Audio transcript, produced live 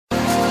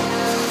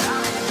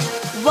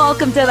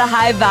Welcome to the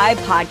High Vibe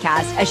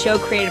Podcast, a show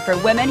created for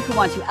women who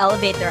want to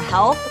elevate their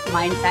health,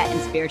 mindset, and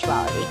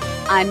spirituality.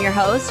 I'm your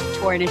host,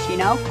 Tori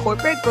Nishino,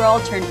 corporate girl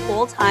turned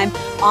full-time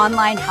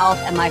online health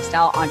and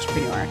lifestyle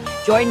entrepreneur.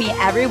 Join me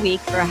every week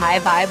for high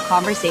vibe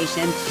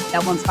conversations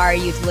that will inspire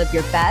you to live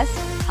your best,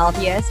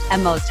 healthiest,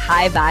 and most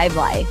high vibe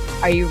life.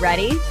 Are you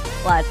ready?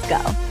 Let's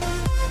go.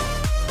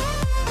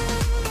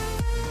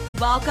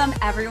 Welcome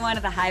everyone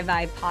to the High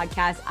Vibe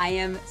Podcast. I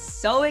am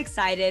so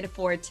excited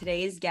for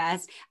today's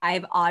guest. I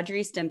have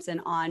Audrey Stimpson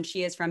on.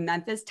 She is from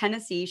Memphis,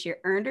 Tennessee. She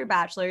earned her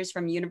bachelor's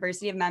from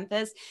University of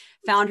Memphis,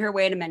 found her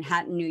way to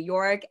Manhattan, New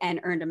York, and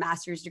earned a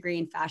master's degree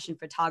in fashion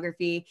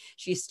photography.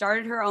 She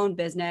started her own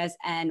business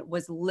and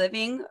was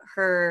living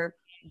her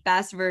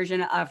best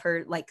version of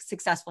her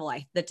successful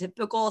life, the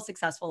typical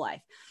successful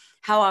life.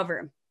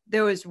 However,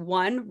 there was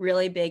one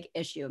really big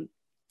issue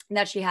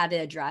that she had to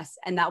address,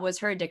 and that was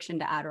her addiction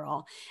to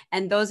Adderall.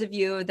 And those of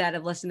you that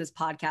have listened to this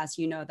podcast,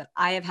 you know that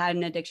I have had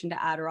an addiction to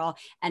Adderall,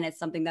 and it's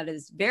something that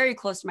is very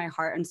close to my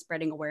heart and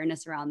spreading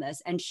awareness around this.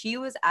 And she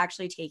was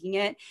actually taking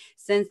it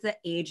since the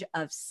age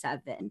of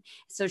 7.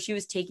 So she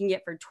was taking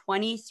it for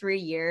 23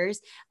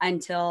 years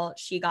until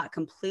she got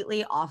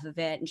completely off of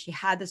it. And she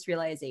had this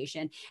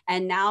realization.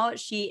 And now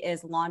she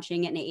is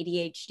launching an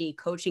ADHD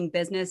coaching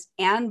business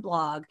and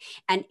blog,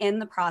 and in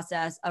the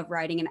process of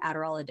writing an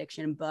Adderall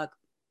addiction book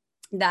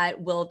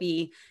that will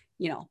be,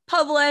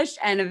 published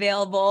and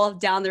available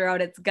down the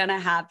road. It's going to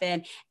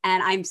happen.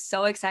 And I'm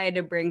so excited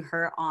to bring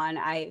her on.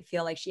 I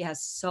feel like she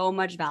has so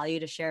much value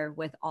to share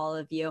with all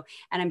of you.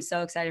 And I'm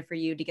so excited for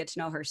you to get to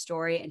know her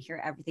story and hear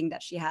everything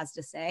that she has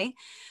to say.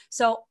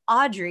 So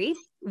Audrey,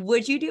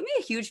 would you do me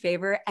a huge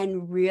favor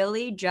and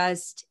really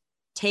just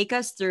take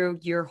us through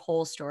your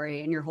whole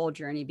story and your whole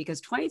journey, because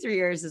 23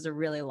 years is a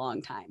really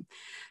long time.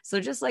 So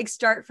just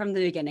start from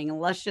the beginning and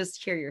let's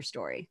just hear your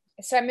story.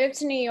 So I moved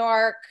to New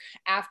York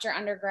after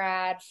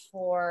undergrad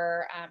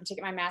to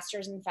get my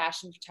master's in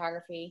fashion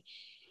photography,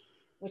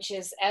 which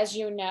is, as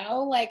you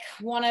know,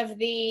 one of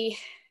the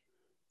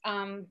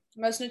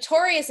most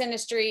notorious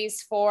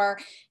industries for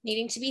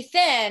needing to be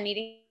thin,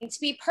 needing to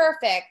be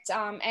perfect.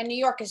 And New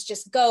York is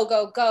just go,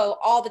 go, go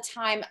all the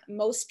time.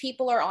 Most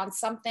people are on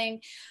something.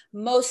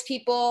 Most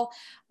people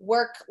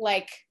work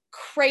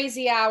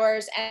crazy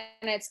hours,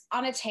 and it's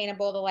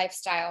unattainable, the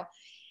lifestyle.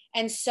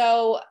 And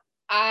so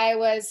I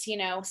was,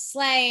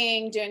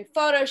 slaying, doing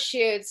photo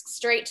shoots,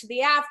 straight to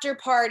the after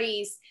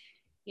parties.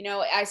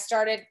 I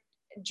started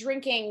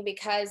drinking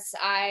because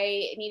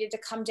I needed to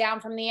come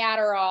down from the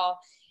Adderall.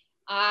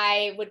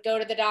 I would go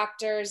to the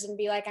doctors and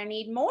be like, I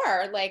need more.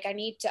 I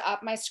need to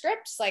up my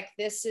scripts.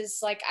 This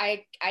is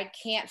I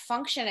can't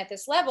function at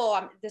this level.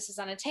 This is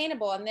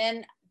unattainable. And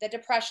then the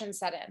depression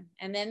set in,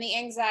 and then the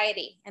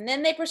anxiety, and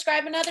then they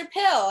prescribe another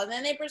pill, and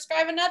then they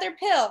prescribe another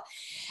pill.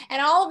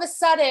 And all of a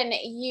sudden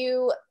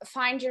you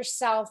find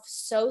yourself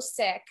so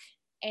sick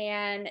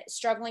and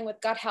struggling with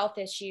gut health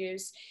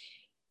issues.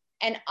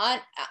 And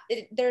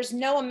there's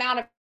no amount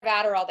of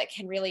Adderall that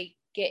can really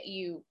get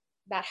you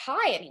that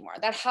high anymore.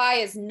 That high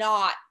is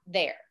not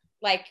there.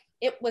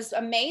 It was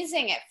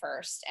amazing at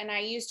first. And I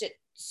used it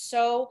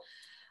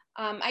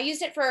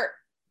for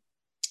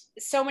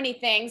so many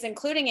things,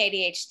 including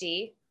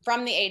ADHD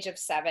from the age of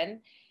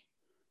 7.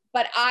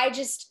 But I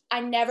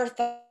never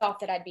thought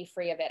that I'd be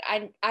free of it.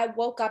 I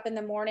woke up in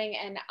the morning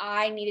and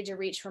I needed to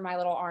reach for my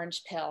little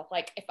orange pill.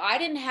 If I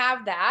didn't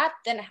have that,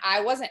 then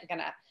I wasn't going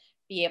to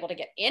be able to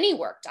get any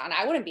work done.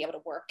 I wouldn't be able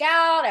to work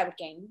out. I would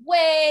gain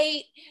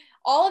weight.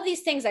 All of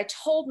these things I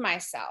told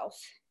myself.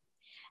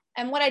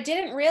 And what I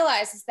didn't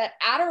realize is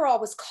that Adderall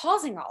was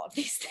causing all of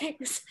these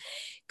things,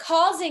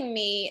 causing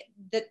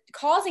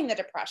the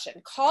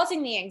depression,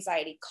 causing the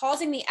anxiety,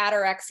 causing the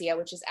atorexia,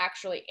 which is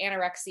actually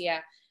anorexia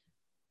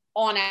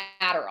on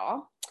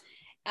Adderall,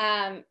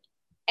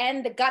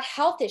 and the gut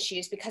health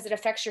issues, because it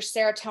affects your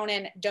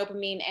serotonin,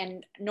 dopamine,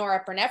 and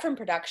norepinephrine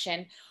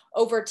production.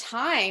 Over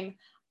time,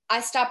 I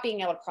stopped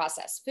being able to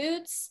process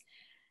foods.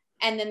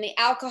 And then the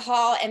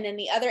alcohol, and then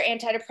the other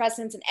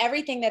antidepressants, and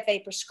everything that they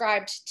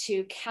prescribed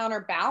to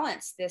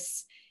counterbalance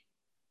this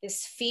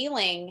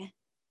feeling,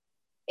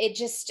 it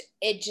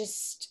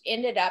just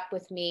ended up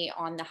with me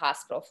on the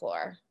hospital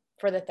floor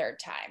for the 3rd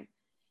time.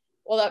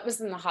 Well, that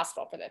was in the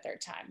hospital for the 3rd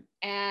time.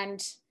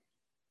 And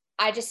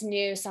I just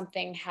knew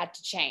something had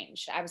to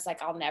change. I was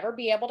like, I'll never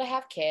be able to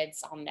have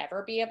kids. I'll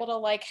never be able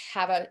to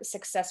have a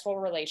successful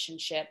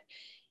relationship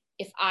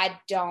if I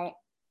don't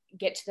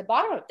get to the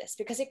bottom of this,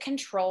 because it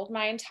controlled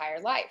my entire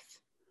life.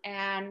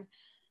 And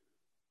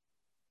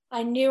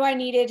I knew I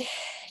needed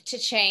to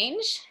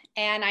change,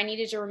 and I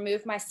needed to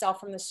remove myself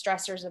from the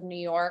stressors of New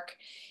York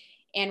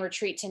and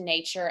retreat to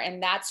nature.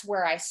 And that's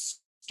where I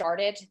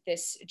started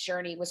this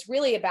journey, was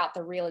really about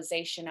the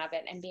realization of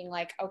it and being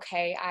like,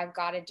 okay, I've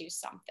got to do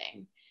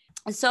something.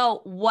 So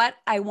what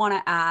I want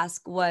to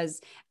ask was,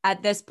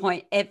 at this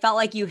point, it felt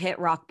like you hit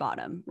rock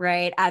bottom,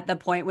 right? At the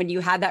point when you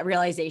had that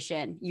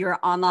realization, you're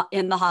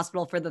in the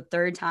hospital for the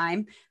 3rd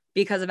time.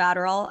 because of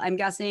Adderall. I'm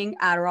guessing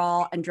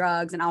Adderall and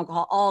drugs and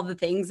alcohol, all of the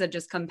things that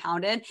just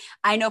compounded.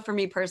 I know for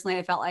me personally,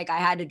 I felt like I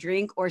had to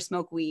drink or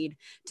smoke weed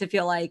to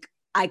feel like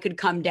I could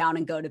come down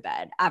and go to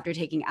bed after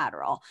taking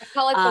Adderall. I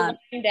call it the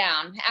wind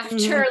down after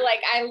Mm-hmm. like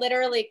I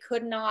literally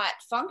could not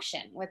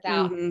function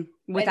without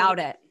Without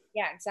it.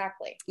 Yeah,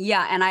 exactly.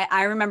 Yeah. And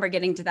I remember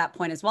getting to that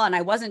point as well. And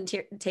I wasn't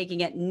taking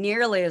it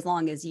nearly as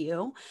long as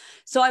you.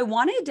 So I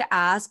wanted to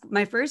ask,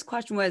 my first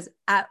question was,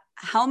 at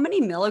how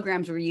many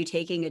milligrams were you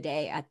taking a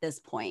day at this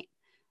point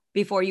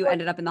before you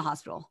ended up in the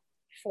hospital?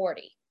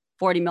 40.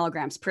 40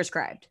 milligrams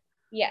prescribed.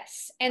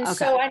 Yes. And Okay.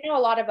 so I know a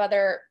lot of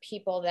other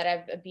people that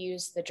have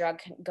abused the drug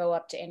can go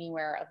up to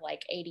anywhere of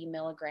like 80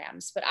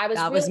 milligrams, but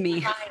That was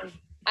me.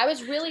 I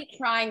was really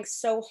trying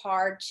so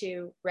hard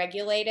to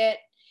regulate it,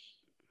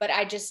 but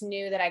I just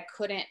knew that I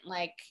couldn't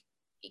like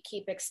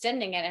keep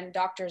extending it, and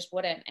doctors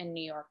wouldn't in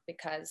New York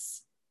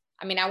because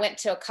I mean, I went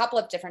to a couple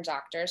of different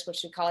doctors, which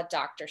we call it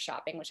doctor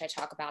shopping, which I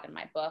talk about in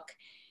my book.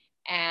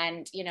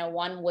 And, you know,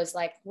 one was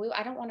like, well,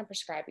 I don't want to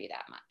prescribe you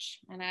that much.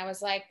 And I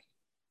was like,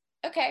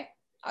 okay,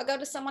 I'll go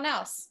to someone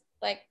else.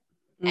 Like,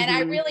 and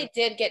I really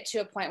did get to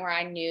a point where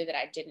I knew that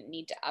I didn't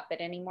need to up it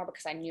anymore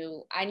because I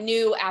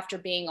knew after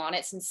being on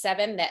it since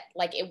 7 that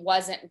like it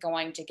wasn't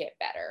going to get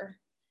better.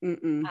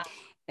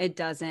 It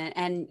doesn't.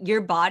 And your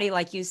body,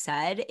 like you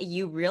said,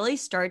 you really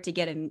start to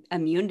get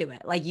immune to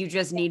it. Like you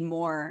just need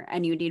more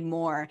and you need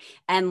more.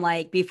 And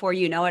like before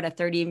you know it, a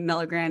 30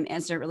 milligram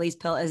instant release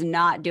pill is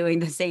not doing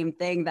the same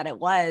thing that it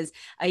was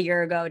a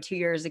year ago, 2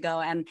 years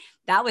ago. And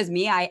that was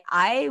me.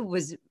 I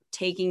was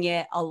taking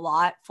it a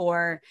lot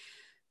for,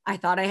 I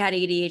thought I had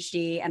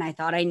ADHD and I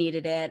thought I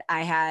needed it.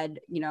 I had,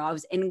 I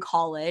was in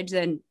college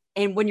and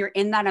when you're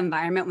in that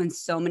environment, when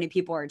so many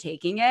people are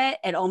taking it,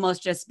 it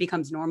almost just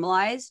becomes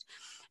normalized.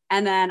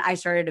 And then I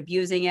started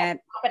abusing it.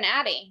 Pop an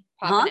Addy.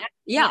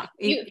 Yeah.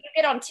 You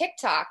get on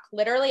TikTok.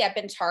 Literally, I've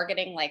been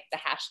targeting like the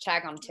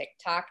hashtag on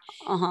TikTok,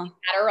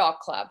 Adderall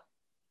Club.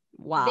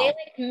 Wow. They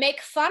like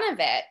make fun of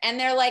it. And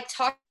they're like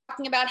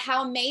talking about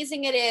how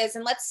amazing it is.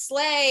 And let's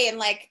slay. And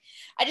like,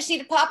 I just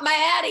need to pop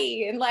my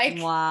Addy. And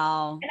like,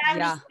 wow. And I'm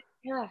just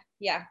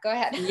yeah, go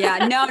ahead.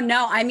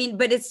 No. I mean,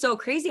 but it's so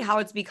crazy how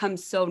it's become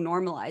so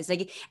normalized.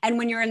 Like, and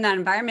when you're in that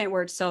environment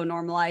where it's so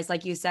normalized,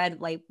 like you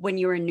said, like when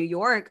you were in New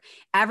York,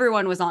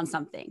 everyone was on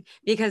something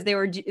because they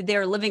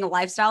were living a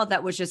lifestyle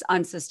that was just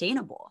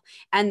unsustainable.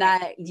 And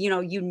that,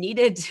 you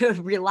needed to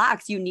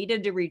relax, you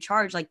needed to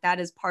recharge. Like that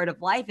is part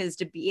of life, is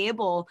to be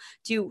able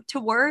to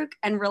work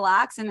and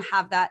relax and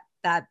have that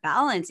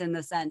balance in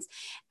the sense.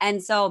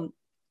 And so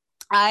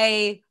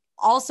I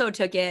also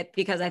took it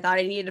because I thought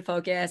I needed to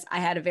focus. I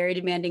had a very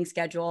demanding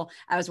schedule.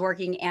 I was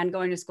working and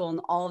going to school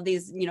and all of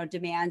these,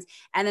 demands.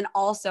 And then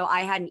also I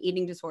had an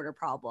eating disorder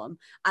problem.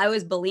 I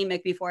was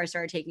bulimic before I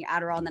started taking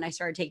Adderall, and then I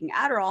started taking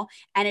Adderall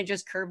and it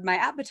just curbed my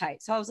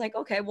appetite. So I was like,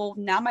 okay, well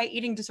now my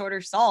eating disorder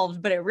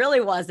solved, but it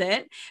really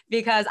wasn't,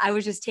 because I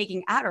was just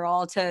taking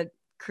Adderall to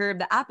curb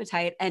the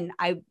appetite. And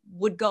I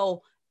would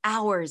go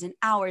hours and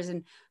hours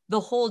and the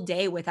whole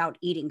day without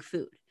eating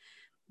food,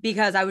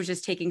 because I was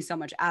just taking so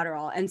much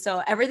Adderall. And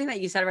so everything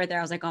that you said right there,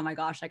 I was like, oh my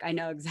gosh, like I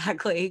know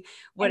exactly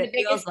what it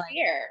feels like.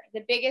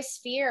 The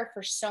biggest fear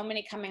for so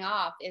many coming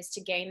off is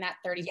to gain that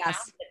 30 pounds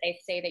that they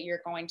say that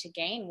you're going to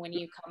gain when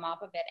you come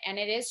off of it. And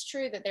it is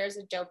true that there is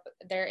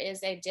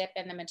a dip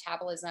in the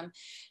metabolism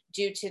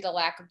due to the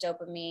lack of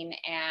dopamine.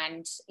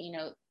 And,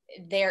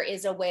 there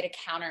is a way to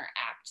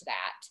counteract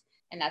that.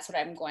 And that's what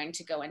I'm going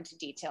to go into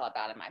detail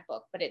about in my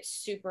book. But it's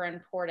super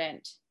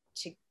important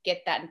to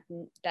get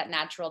that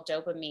natural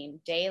dopamine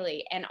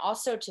daily, and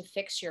also to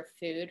fix your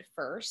food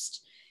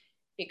first,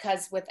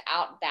 because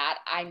without that,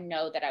 I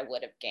know that I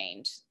would have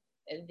gained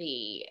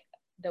the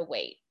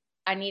weight.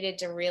 I needed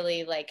to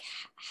really like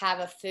have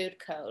a food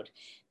code: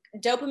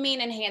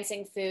 dopamine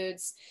enhancing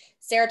foods,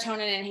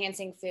 serotonin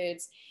enhancing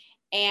foods,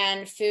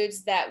 and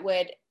foods that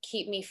would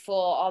keep me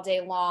full all day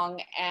long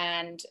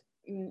and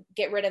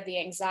get rid of the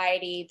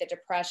anxiety, the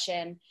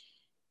depression,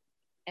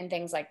 and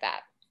things like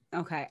that.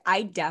 Okay.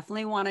 I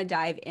definitely want to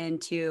dive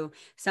into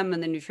some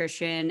of the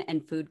nutrition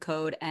and food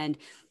code and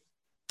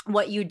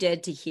what you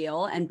did to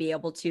heal and be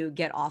able to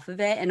get off of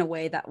it in a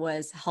way that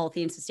was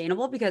healthy and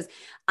sustainable. Because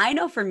I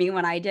know for me,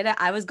 when I did it,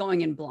 I was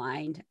going in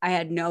blind. I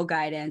had no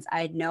guidance.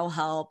 I had no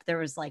help. There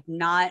was like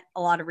not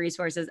a lot of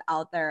resources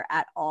out there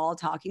at all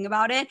talking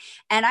about it.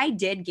 And I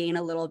did gain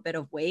a little bit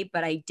of weight,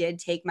 but I did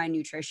take my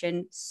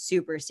nutrition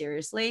super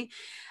seriously.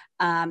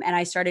 And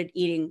I started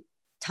eating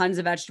tons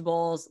of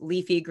vegetables,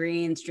 leafy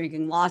greens,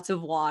 drinking lots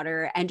of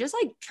water, and just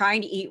like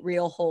trying to eat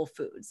real whole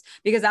foods,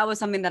 because that was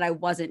something that I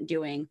wasn't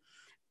doing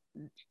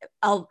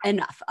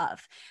enough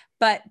of.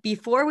 But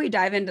before we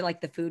dive into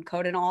like the food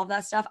code and all of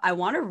that stuff, I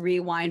want to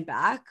rewind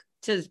back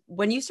to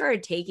when you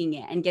started taking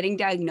it and getting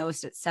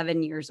diagnosed at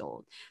 7 years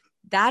old.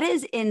 That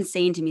is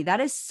insane to me.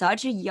 That is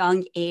such a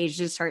young age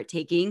to start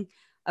taking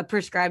a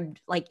prescribed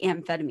like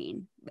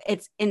amphetamine.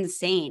 It's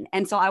insane.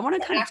 And so I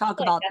want to kind of talk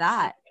about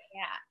that.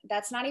 Yeah,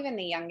 that's not even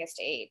the youngest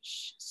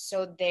age.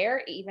 So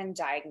they're even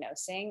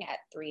diagnosing at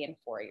 3 and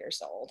 4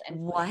 years old. And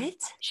what?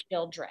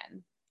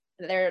 Children.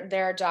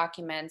 there are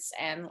documents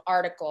and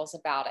articles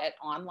about it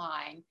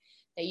online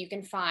that you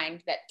can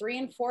find, that 3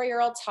 and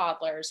 4-year-old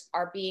toddlers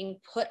are being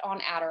put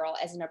on Adderall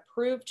as an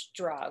approved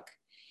drug.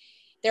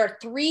 There are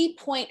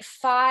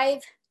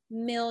 3.5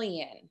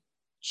 million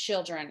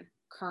children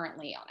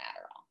currently on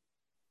Adderall.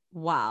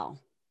 Wow.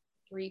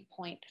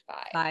 3.5.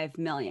 5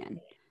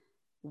 million.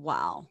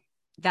 Wow.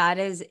 That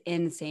is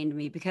insane to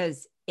me,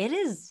 because it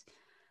is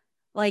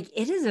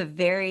a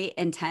very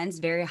intense,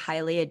 very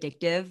highly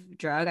addictive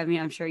drug. I mean,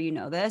 I'm sure you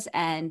know this,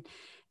 and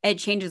it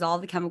changes all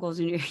the chemicals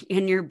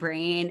in your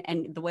brain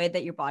and the way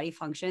that your body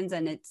functions.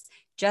 And it's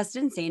just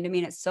insane to me.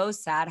 And it's so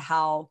sad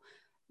how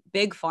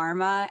big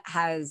pharma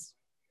has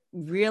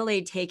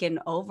really taken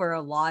over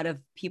a lot of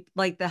people,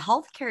 like the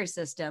healthcare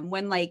system,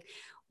 when like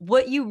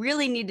what you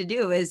really need to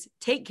do is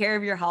take care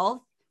of your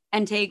health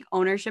and take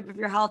ownership of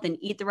your health and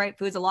eat the right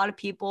foods. A lot of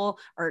people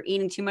are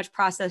eating too much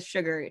processed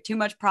sugar, too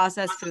much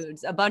processed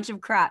foods, a bunch of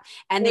crap.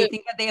 And they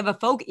think that they have a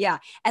focus. Yeah.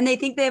 And they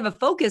think they have a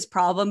focus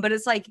problem, but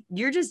it's like,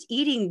 you're just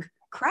eating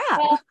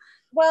crap.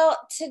 Well,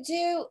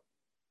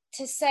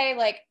 to say,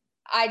 like,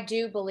 I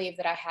do believe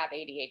that I have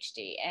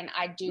ADHD, and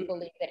I do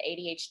believe that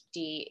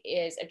ADHD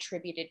is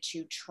attributed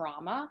to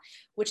trauma,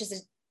 which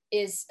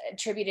is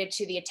attributed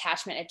to the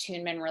attachment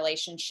attunement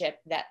relationship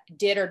that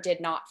did or did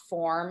not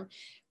form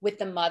with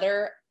the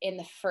mother in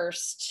the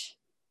first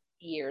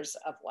years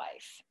of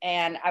life.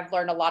 And I've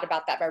learned a lot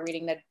about that by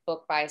reading the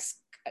book by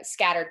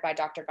Scattered by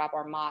Dr.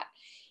 Gabor Maté.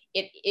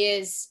 It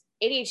is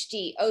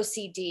ADHD,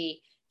 OCD,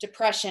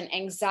 depression,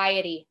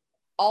 anxiety,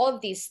 all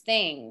of these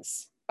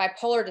things,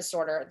 bipolar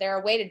disorder,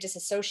 they're a way to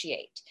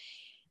disassociate.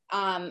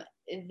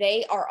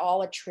 They are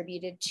all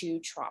attributed to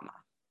trauma.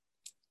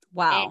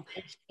 Wow.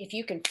 And if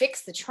you can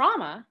fix the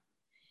trauma,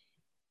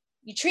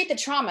 you treat the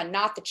trauma,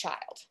 not the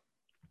child.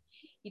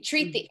 You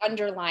treat the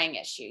underlying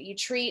issue. You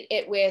treat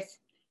it with,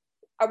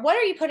 what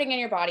are you putting in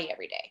your body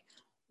every day?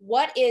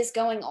 What is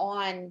going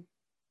on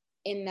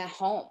in the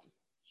home?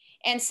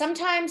 And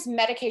sometimes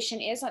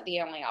medication isn't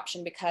the only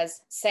option,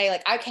 because, say,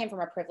 like, I came from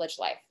a privileged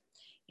life.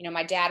 You know,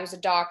 my dad was a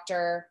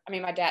doctor. I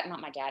mean, my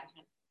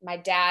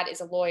dad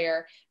is a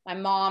lawyer. My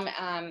mom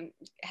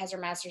has her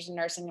master's in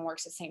nursing and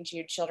works at St.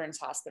 Jude Children's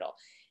Hospital.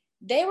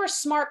 They were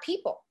smart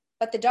people,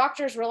 but the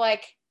doctors were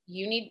like,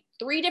 you need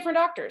 3 different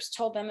doctors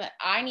told them that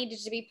I needed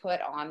to be put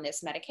on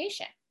this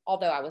medication.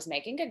 Although I was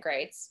making good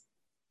grades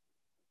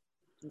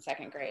in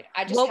 2nd grade.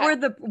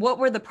 What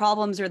were the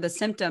problems or the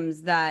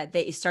symptoms that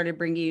they started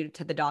bringing you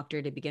to the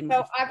doctor to begin with?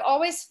 So I've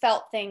always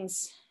felt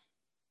things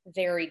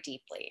very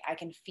deeply. I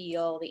can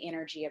feel the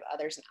energy of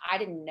others. And I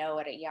didn't know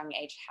at a young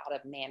age how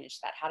to manage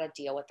that, how to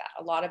deal with that.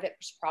 A lot of it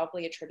was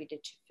probably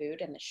attributed to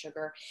food and the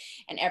sugar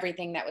and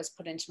everything that was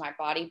put into my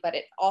body. But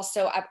it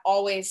also, I've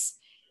always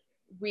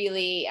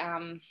really,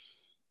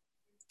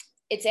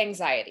 it's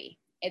anxiety.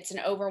 It's an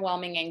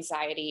overwhelming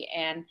anxiety.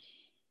 And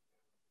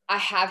I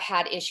have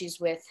had issues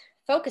with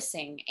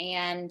focusing,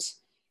 and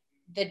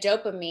the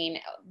dopamine.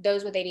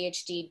 Those with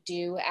ADHD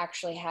do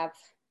actually have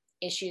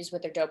issues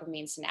with their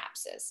dopamine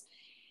synapses.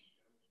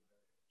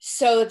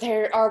 So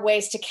there are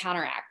ways to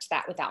counteract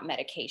that without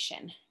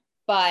medication,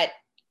 but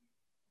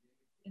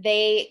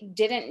they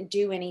didn't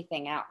do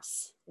anything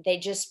else. They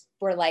just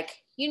were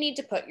like, you need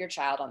to put your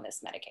child on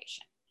this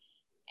medication.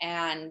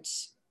 And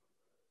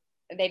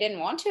they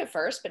didn't want to at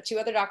first, but 2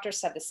 other doctors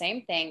said the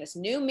same thing. This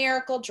new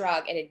miracle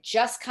drug, it had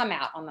just come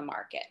out on the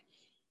market.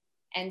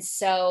 And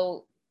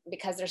so,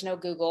 because there's no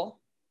Google,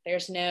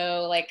 there's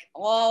no like,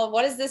 well,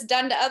 what has this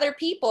done to other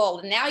people?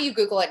 And now you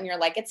Google it and you're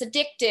like, it's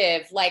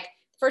addictive. Like,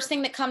 first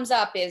thing that comes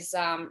up is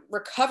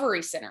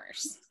recovery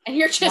centers. And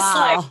you're just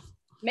like,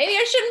 maybe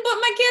I shouldn't put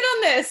my kid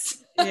on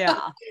this.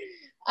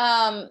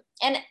 Yeah.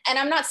 And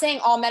I'm not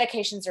saying all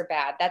medications are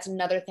bad. That's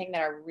another thing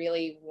that I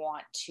really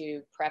want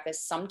to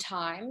preface.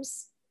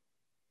 Sometimes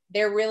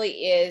there really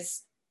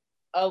is,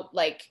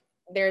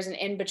 there's an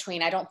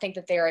in-between. I don't think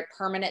that they're a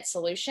permanent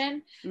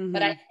solution,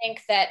 but I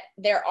think that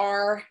there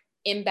are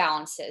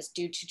imbalances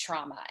due to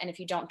trauma. And if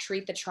you don't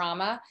treat the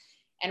trauma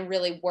and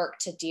really work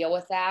to deal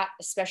with that,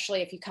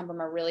 especially if you come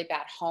from a really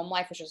bad home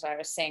life, which is what I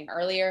was saying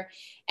earlier,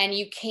 and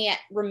you can't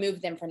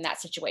remove them from that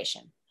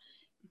situation,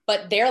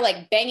 but they're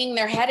like banging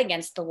their head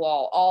against the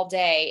wall all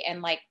day.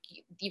 And like,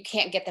 you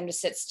can't get them to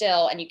sit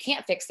still, and you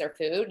can't fix their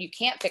food. You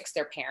can't fix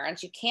their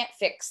parents. You can't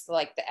fix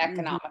like the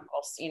economical,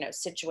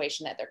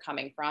 situation that they're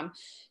coming from.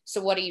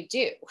 So what do you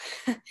do?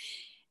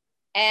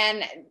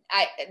 And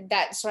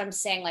that's what I'm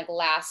saying. Like,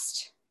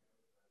 last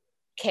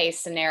case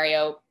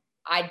scenario,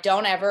 I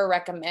don't ever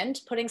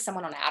recommend putting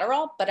someone on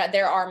Adderall, but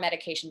there are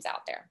medications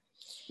out there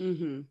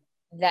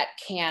that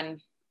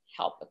can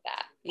help with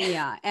that.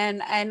 Yeah.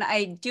 And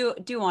I do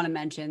want to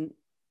mention,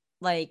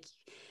 like,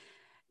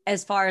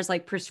 as far as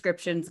like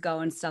prescriptions go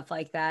and stuff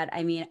like that,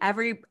 I mean,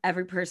 every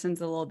person's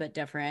a little bit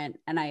different,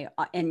 and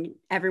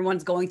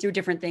everyone's going through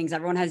different things.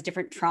 Everyone has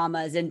different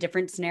traumas and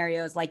different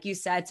scenarios, like you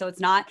said. So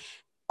it's not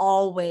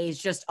always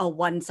just a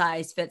one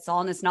size fits all,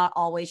 and it's not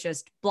always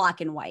just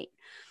black and white.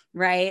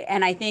 Right.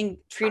 And I think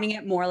treating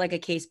it more like a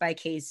case by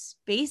case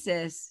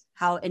basis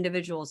how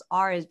individuals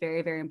are is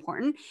very, very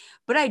important.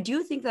 But I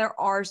do think there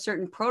are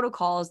certain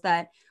protocols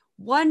that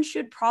one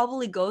should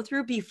probably go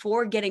through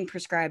before getting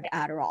prescribed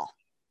Adderall,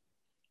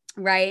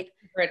 right?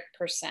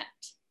 100%.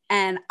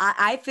 And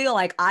I feel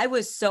like I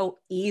was so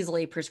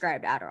easily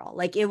prescribed Adderall.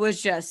 Like it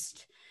was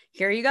just,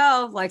 here you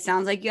go. Like,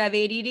 sounds like you have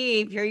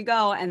ADD. Here you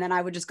go. And then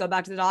I would just go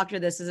back to the doctor.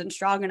 This isn't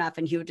strong enough.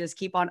 And he would just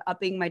keep on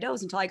upping my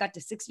dose until I got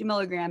to 60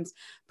 milligrams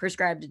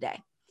prescribed a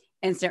day,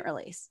 instant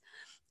release.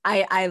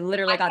 I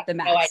literally got the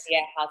max. No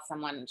idea how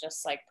someone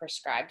just like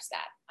prescribes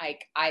that.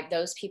 Like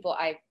those people,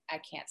 I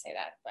can't say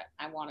that, but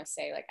I want to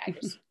say like, I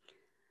just,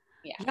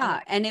 yeah.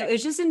 And it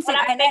was just insane.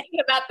 When I'm thinking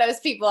about those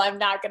people, I'm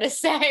not going to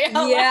say.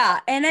 Yeah.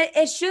 And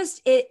it's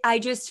just, I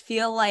just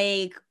feel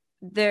like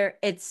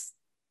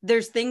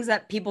there's things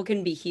that people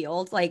can be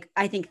healed. Like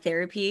I think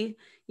therapy,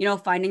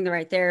 finding the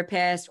right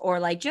therapist,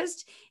 or like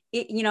just,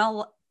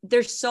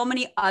 there's so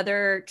many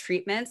other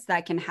treatments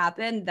that can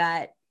happen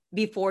that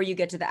before you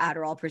get to the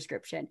Adderall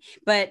prescription.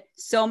 But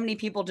so many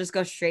people just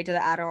go straight to the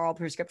Adderall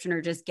prescription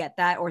or just get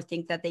that or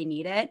think that they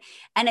need it.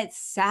 And it's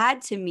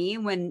sad to me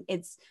when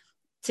it's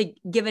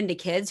given to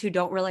kids who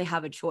don't really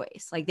have a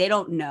choice. Like they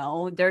don't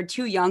know. They're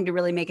too young to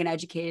really make an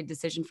educated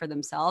decision for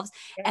themselves.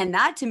 Yeah. And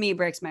that to me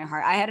breaks my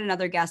heart. I had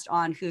another guest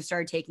on who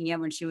started taking it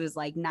when she was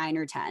like 9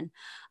 or 10.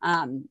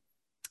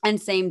 And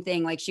same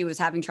thing, like she was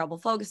having trouble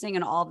focusing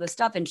and all of this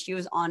stuff. And she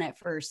was on it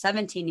for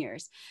 17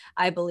 years,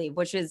 I believe,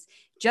 which is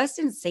just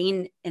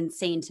insane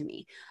to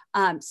me.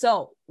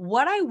 So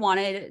what I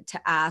wanted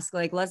to ask,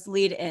 like, let's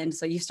lead in.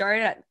 So you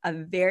started at a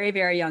very,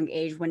 very young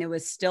age when it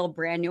was still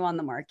brand new on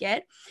the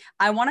market.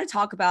 I want to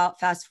talk about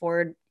fast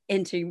forward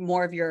into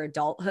more of your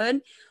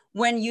adulthood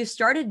when you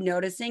started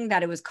noticing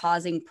that it was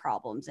causing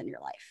problems in your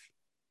life.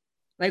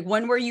 Like,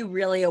 when were you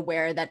really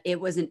aware that it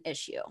was an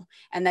issue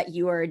and that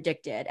you were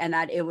addicted and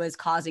that it was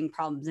causing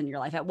problems in your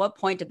life? At what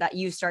point did that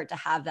you start to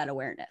have that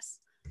awareness?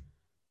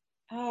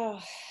 Oh,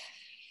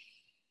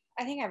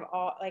 I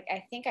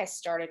think I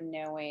started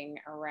knowing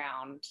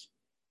around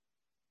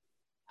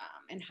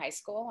in high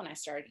school when I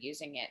started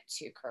using it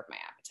to curb my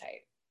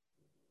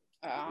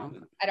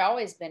appetite. I'd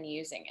always been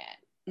using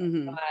it,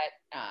 mm-hmm. but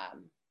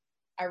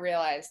I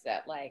realized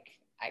that like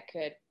I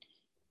could.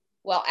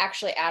 Well,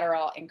 actually,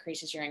 Adderall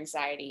increases your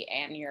anxiety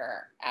and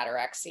your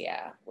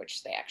anorexia,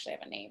 which they actually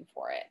have a name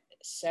for it.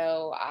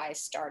 So I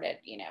started,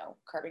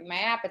 curbing my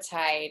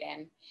appetite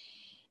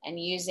and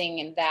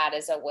using that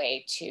as a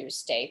way to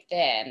stay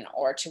thin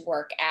or to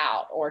work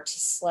out or to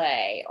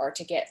slay or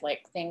to get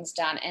like things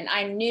done. And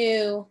I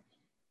knew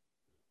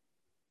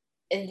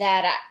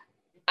that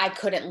I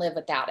couldn't live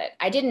without it.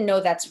 I didn't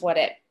know that's what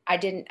I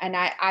didn't. And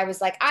I was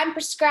like, I'm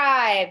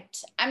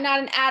prescribed. I'm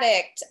not an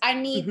addict. I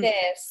need mm-hmm.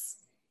 this.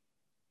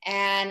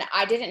 And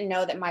I didn't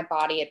know that my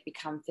body had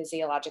become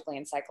physiologically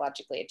and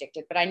psychologically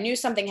addicted, but I knew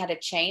something had to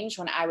change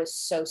when I was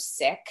so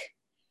sick.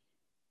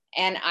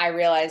 And I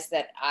realized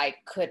that I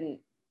couldn't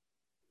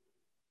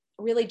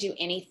really do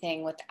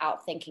anything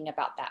without thinking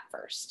about that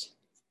first.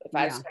 If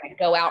I was going to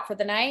go out for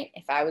the night,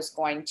 if I was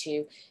going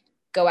to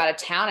go out of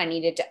town, I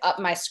needed to up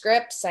my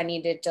scripts. I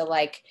needed to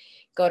like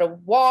go to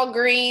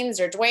Walgreens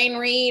or Duane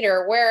Reade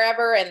or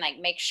wherever and like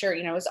make sure,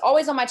 it was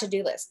always on my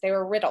to-do list. They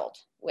were riddled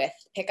with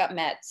pick up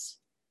meds,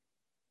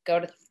 go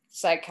to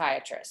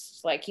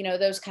psychiatrists, like,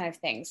 those kind of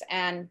things.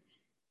 And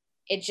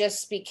it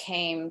just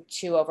became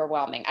too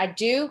overwhelming. I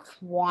do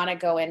want to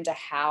go into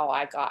how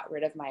I got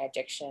rid of my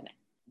addiction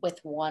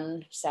with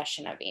one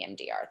session of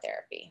EMDR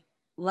therapy.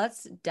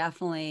 Let's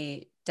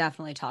definitely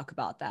talk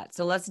about that.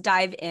 So let's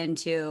dive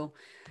into,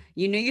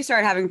 you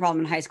started having a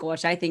problem in high school,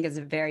 which I think is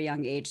a very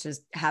young age to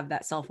have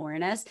that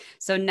self-awareness.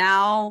 So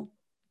now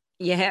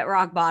you hit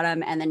rock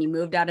bottom and then you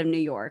moved out of New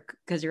York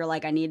because you're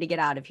like, I need to get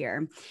out of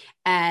here.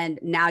 And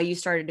now you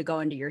started to go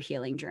into your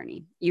healing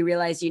journey. You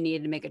realized you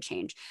needed to make a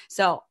change.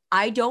 So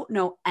I don't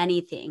know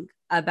anything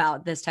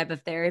about this type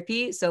of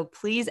therapy. So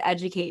please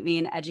educate me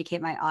and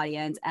educate my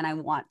audience. And I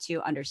want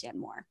to understand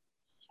more.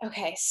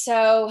 Okay.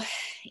 So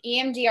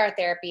EMDR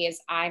therapy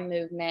is eye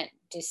movement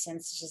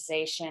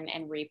desensitization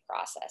and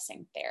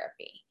reprocessing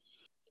therapy.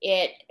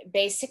 It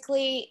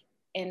basically,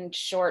 in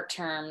short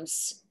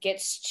terms,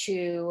 gets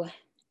to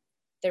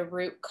the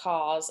root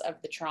cause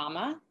of the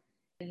trauma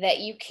that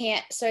you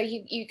can't. So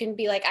you can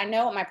be like, I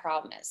know what my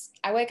problem is.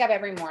 I wake up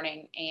every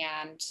morning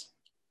and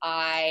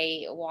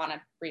I want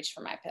to reach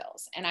for my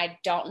pills and I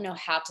don't know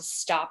how to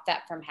stop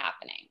that from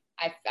happening.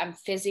 I'm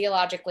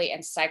physiologically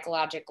and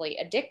psychologically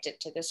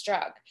addicted to this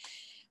drug.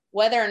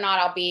 Whether or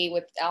not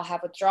I'll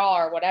have withdrawal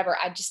or whatever,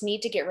 I just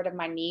need to get rid of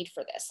my need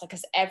for this.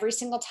 Because every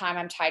single time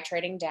I'm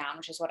titrating down,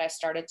 which is what I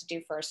started to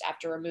do first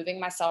after removing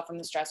myself from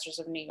the stressors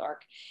of New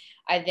York,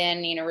 I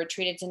then,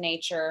 retreated to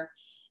nature.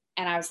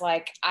 And I was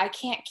like, I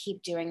can't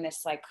keep doing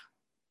this like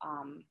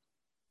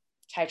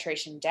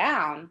titration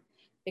down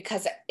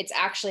because it's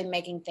actually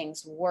making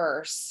things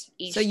worse.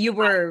 So you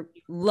were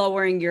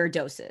lowering your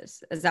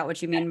doses. Is that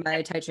what you mean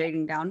by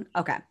titrating down?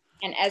 Okay.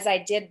 And as I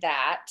did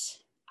that,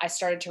 I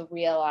started to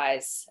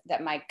realize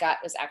that my gut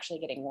was actually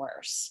getting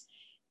worse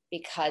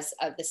because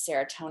of the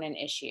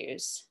serotonin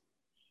issues.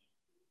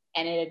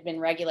 And it had been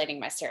regulating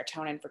my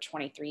serotonin for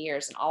 23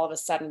 years. And all of a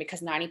sudden,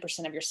 because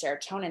 90% of your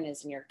serotonin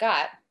is in your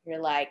gut, you're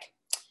like,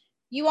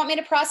 you want me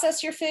to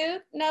process your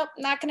food? Nope,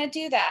 not going to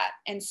do that.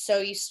 And so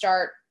you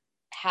start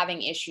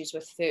having issues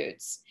with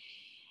foods.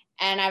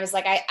 And I was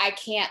like, I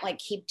can't like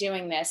keep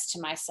doing this to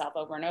myself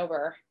over and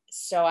over.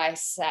 So I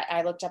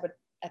looked up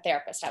a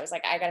therapist. I was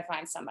like, I got to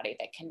find somebody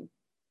that can,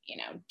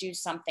 do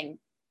something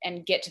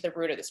and get to the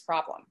root of this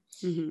problem,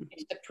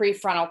 the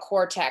prefrontal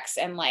cortex,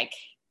 and like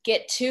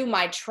get to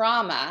my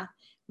trauma,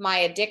 my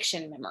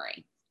addiction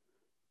memory.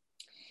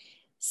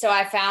 So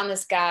I found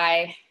this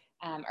guy,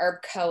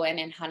 Herb Cohen,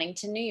 in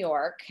Huntington, New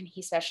York, and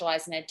he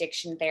specialized in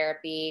addiction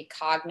therapy,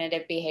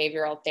 cognitive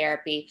behavioral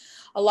therapy,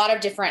 a lot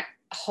of different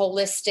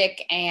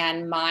holistic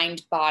and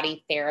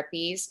mind-body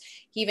therapies.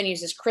 He even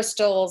uses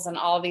crystals and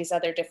all these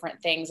other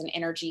different things and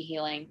energy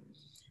healing.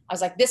 I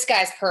was like, this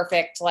guy's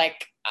perfect.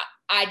 Like,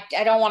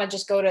 I don't want to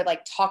just go to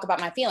like talk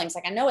about my feelings.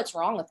 Like, I know what's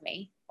wrong with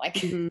me.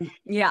 Like,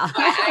 yeah,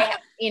 I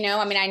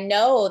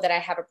know that I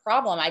have a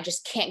problem. I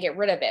just can't get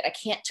rid of it. I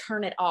can't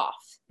turn it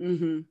off.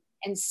 And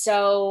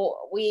so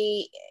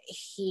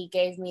he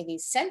gave me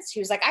these scents. He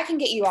was like, I can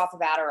get you off of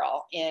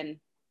Adderall in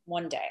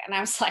one day. And I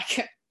was like,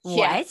 yeah,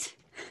 what?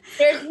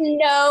 There's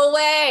no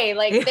way.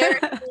 Like,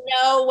 there's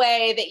no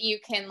way that you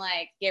can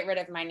like get rid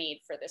of my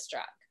need for this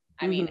drug.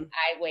 I mean,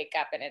 I wake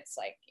up and it's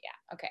like,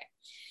 yeah, okay.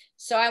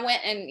 So I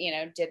went and,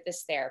 did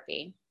this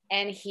therapy,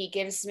 and he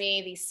gives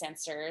me these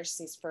sensors,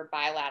 these for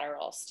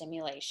bilateral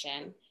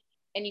stimulation.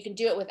 And you can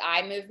do it with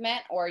eye movement,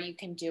 or you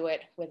can do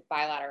it with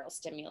bilateral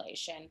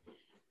stimulation.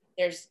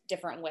 There's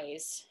different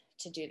ways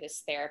to do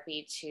this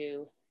therapy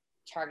to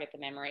target the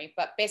memory,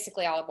 but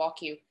basically I'll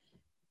walk you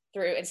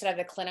through, instead of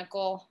the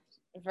clinical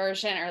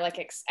version or like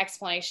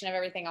explanation of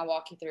everything, I'll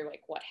walk you through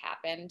like what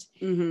happened.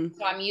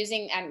 So I'm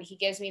using, and he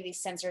gives me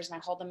these sensors and I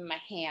hold them in my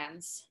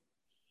hands,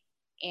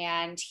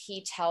 and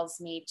he tells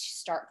me to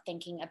start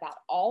thinking about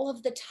all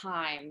of the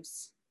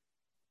times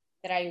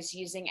that I was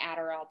using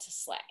Adderall to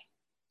slay,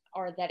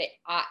 or that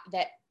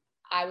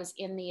I was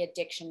in the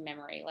addiction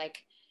memory, like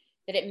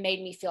that it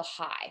made me feel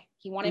high.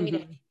 He wanted me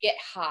to get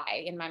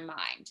high in my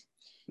mind.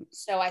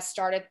 So I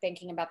started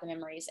thinking about the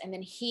memories, and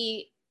then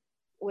he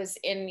was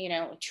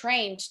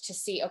trained to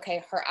see,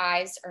 okay, her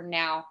eyes are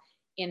now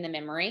in the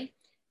memory.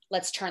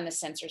 Let's turn the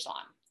sensors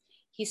on.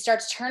 He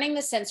starts turning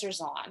the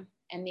sensors on,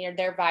 and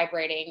they're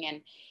vibrating.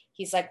 And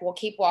he's like, well,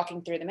 keep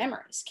walking through the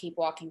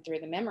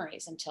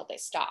memories until they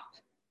stop.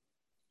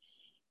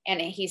 And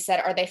he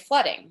said, are they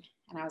flooding?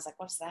 And I was like,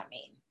 what does that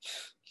mean?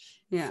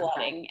 Yeah.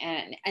 Flooding.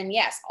 And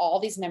yes, all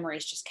these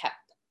memories just kept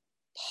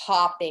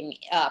popping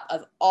up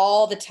of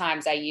all the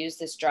times I used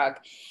this drug.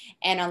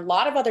 And a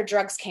lot of other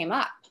drugs came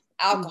up,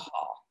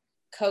 alcohol,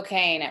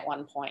 cocaine at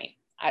one point.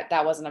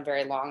 That wasn't a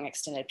very long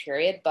extended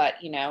period, but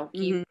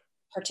you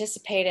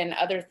participate in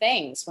other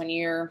things when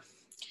you're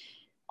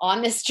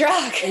on this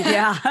drug.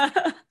 Yeah.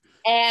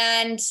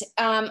 And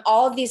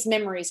all of these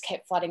memories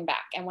kept flooding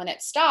back. And when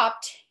it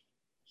stopped,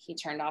 he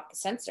turned off the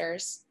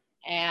sensors,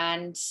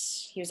 and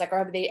he was like,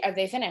 are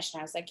they finished?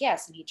 And I was like,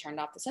 yes. And he turned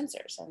off the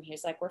sensors, and he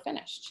was like, we're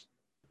finished.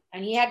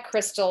 And he had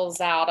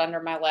crystals out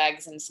under my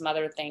legs and some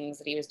other things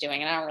that he was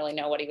doing. And I don't really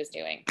know what he was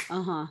doing.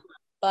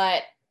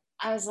 But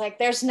I was like,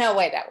 there's no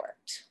way that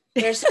worked.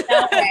 There's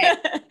no way.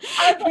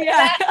 I was like,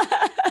 yeah.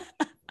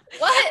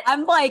 What?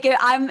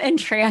 I'm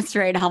entranced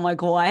right now. I'm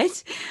like,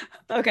 what?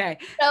 Okay.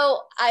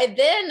 So I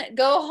then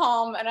go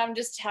home, and I'm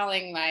just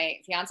telling my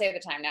fiance at the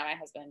time, now my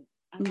husband,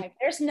 I'm like,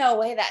 there's no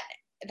way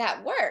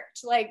that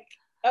worked. Like,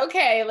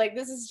 okay, like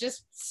this is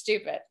just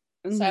stupid.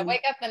 So I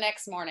wake up the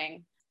next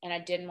morning, and I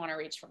didn't want to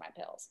reach for my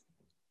pills.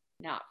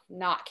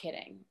 Not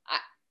kidding.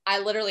 I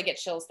literally get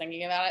chills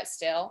thinking about it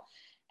still.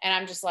 And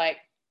I'm just like,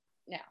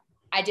 no,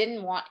 I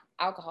didn't want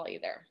alcohol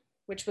either,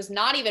 which was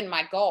not even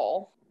my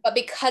goal. But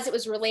because it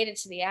was related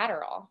to the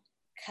Adderall,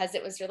 because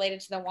it was related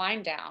to the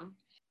wind down,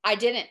 I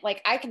didn't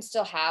like, I can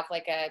still have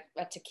like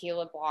a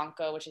tequila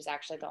blanco, which is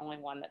actually the only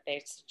one that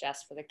they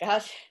suggest for the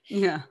gut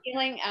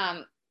healing.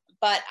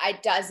 But I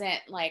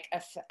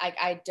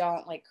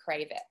don't like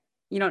crave it.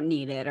 You don't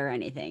need it or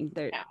anything.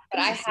 No, but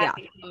I had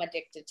become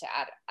addicted to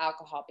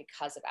alcohol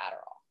because of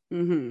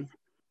Adderall,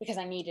 because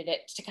I needed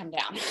it to come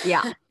down.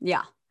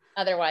 Yeah.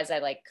 Otherwise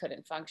I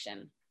couldn't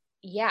function.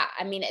 Yeah.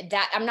 I mean,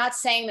 that I'm not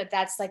saying that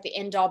that's like the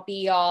end all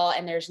be all,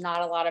 and there's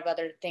not a lot of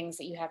other things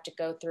that you have to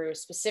go through,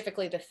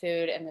 specifically the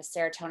food and the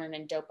serotonin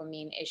and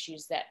dopamine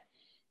issues that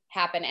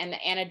happen, and the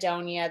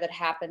anhedonia that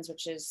happens,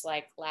 which is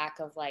like lack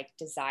of like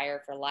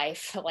desire for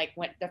life. Like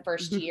when the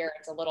first year,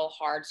 it's a little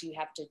hard. So you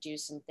have to do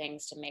some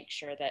things to make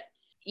sure that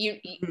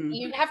you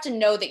have to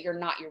know that you're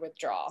not your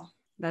withdrawal.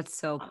 That's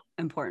so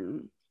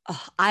important.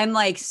 Oh, I'm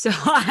like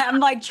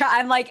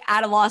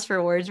at a loss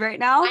for words right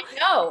now. I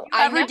know. You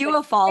ever do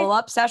a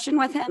follow-up session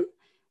with him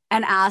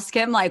and ask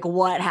him like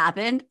what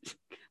happened?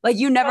 Like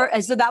you never,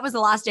 so that was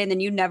the last day, and then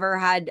you never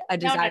had a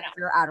desire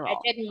for Adderall.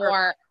 I did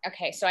more.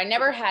 Okay. So I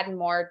never had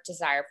more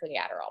desire for the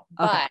Adderall,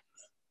 but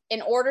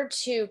in order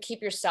to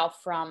keep yourself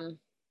from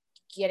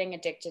getting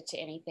addicted to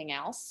anything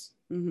else,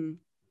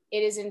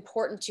 it is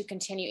important to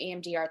continue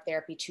EMDR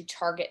therapy to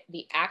target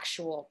the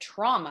actual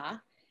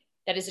trauma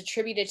that is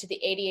attributed to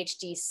the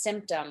ADHD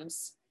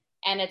symptoms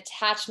and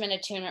attachment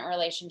attunement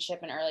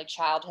relationship in early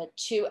childhood,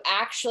 to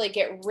actually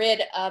get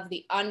rid of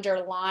the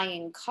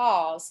underlying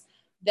cause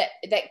that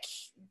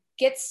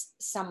gets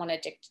someone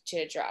addicted to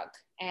a drug.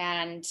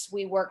 And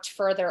we worked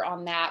further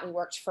on that. We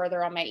worked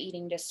further on my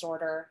eating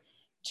disorder,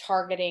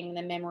 targeting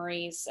the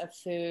memories of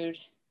food.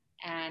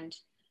 And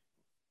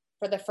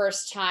for the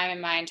first time in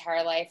my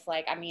entire life,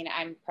 like, I mean,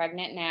 I'm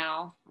pregnant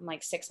now. I'm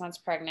like 6 months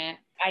pregnant.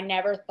 I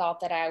never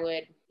thought that I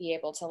would be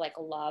able to like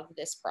love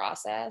this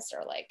process,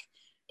 or like,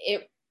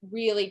 it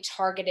really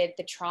targeted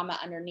the trauma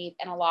underneath.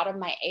 And a lot of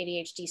my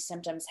ADHD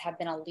symptoms have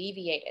been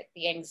alleviated,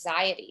 the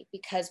anxiety,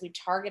 because we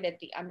targeted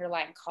the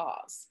underlying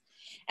cause.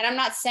 And I'm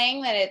not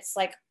saying that it's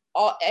like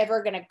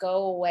ever going to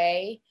go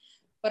away,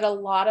 but a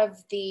lot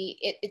of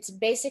it's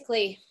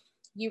basically,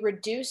 you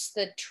reduce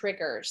the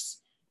triggers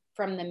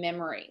from the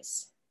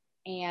memories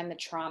and the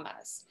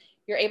traumas.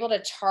 You're able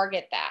to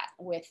target that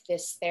with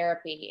this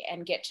therapy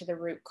and get to the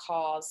root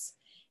cause.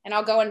 And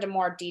I'll go into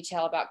more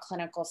detail about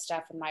clinical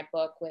stuff in my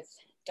book with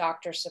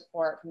doctor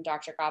support from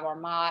Dr. Gabor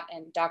Matt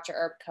and Dr.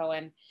 Herb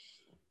Cohen.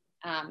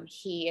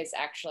 He is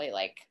actually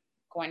like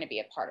going to be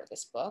a part of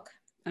this book.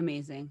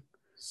 Amazing.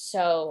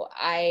 So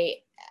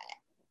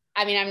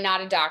I mean, I'm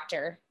not a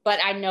doctor, but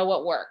I know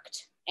what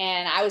worked.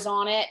 And I was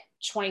on it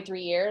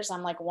 23 years.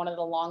 I'm like one of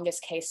the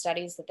longest case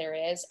studies that there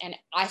is. And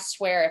I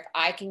swear, if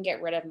I can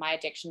get rid of my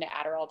addiction to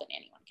Adderall, then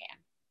anyone can.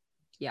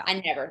 Yeah.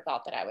 I never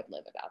thought that I would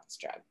live without this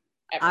drug,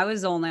 ever. I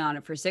was only on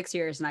it for 6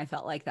 years and I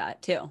felt like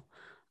that too.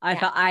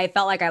 I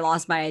felt like I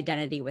lost my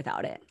identity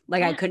without it.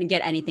 Like I couldn't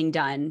get anything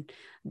done,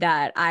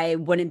 that I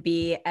wouldn't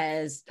be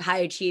as high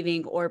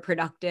achieving or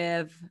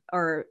productive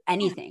or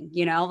anything,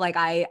 you know, like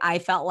I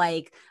felt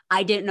like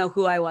I didn't know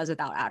who I was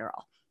without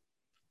Adderall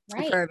for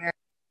a very long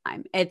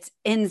time. It's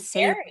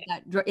insane.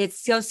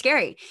 It's so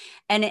scary.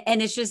 And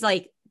it's just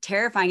like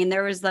terrifying. And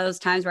there was those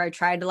times where I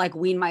tried to like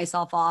wean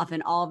myself off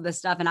and all of this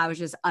stuff, and I was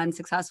just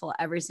unsuccessful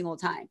every single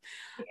time.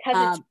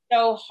 Because it's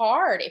so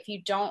hard. If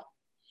you don't,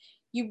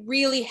 you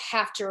really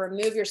have to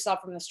remove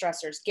yourself from the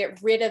stressors, get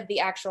rid of the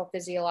actual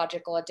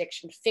physiological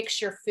addiction, fix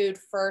your food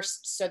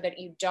first so that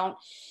you don't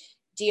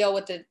deal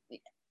with the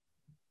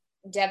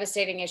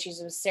devastating issues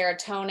of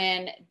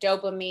serotonin,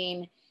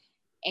 dopamine,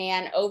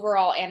 and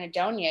overall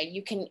anhedonia.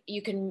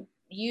 You can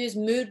use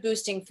mood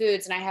boosting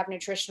foods, and I have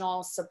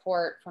nutritional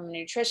support from a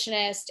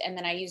nutritionist. And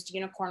then I used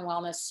Unicorn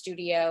Wellness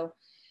Studio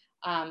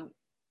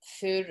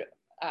food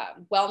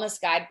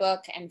wellness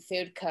guidebook and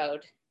food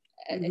code.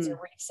 It's a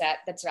reset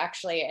that's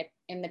actually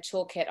in the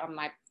toolkit on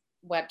my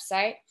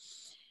website.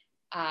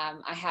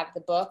 I have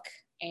the book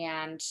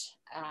and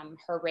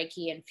her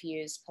Reiki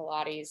infused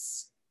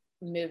Pilates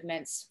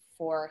movements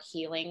for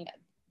healing.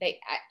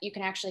 You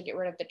can actually get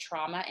rid of the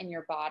trauma in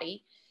your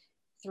body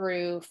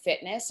through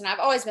fitness. And I've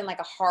always been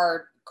like a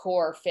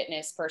hardcore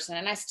fitness person,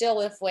 and I still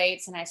lift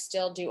weights and I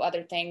still do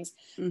other things,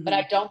 but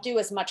I don't do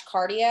as much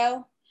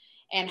cardio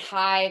and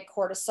high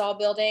cortisol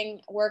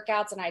building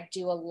workouts. And I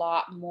do a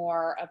lot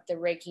more of the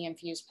Reiki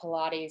infused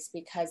Pilates,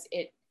 because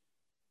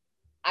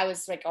I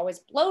was like always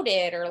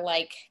bloated, or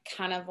like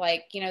kind of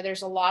like, you know,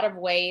 there's a lot of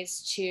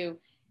ways to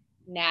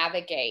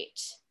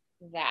navigate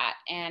that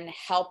and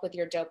help with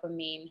your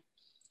dopamine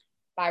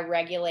by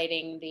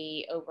regulating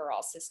the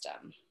overall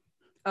system.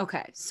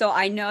 Okay. So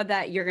I know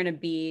that you're going to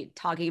be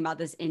talking about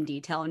this in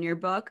detail in your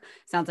book.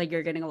 Sounds like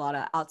you're getting a lot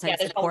of outside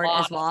support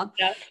as well.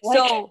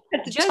 So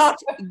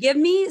just give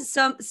me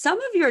some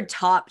of your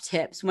top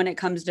tips when it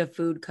comes to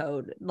food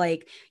code.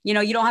 Like, you know,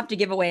 you don't have to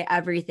give away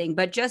everything,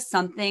 but just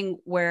something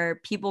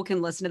where people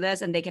can listen to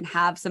this and they can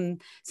have some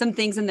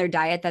things in their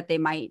diet that they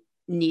might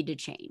need to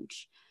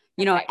change.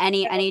 You know,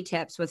 any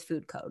tips with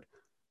food code?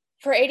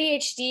 For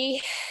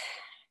ADHD,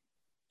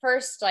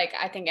 first, like,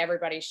 I think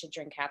everybody should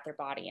drink half their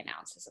body in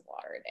ounces of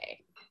water a day.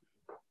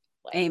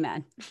 Like,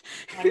 amen.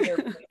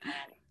 100%.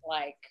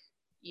 Like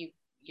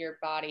your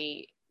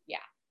body,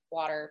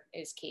 water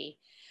is key.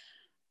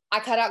 I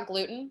cut out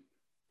gluten.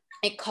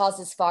 It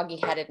causes foggy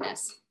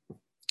headedness.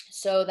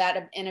 So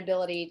that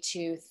inability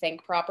to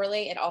think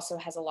properly. It also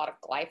has a lot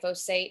of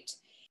glyphosate.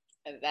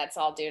 That's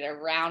all due to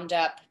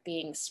Roundup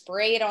being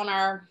sprayed on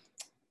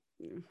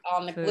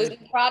the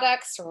gluten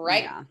products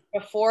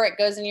before it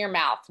goes in your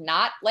mouth,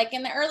 not like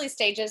in the early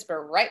stages, but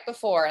right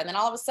before. And then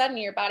all of a sudden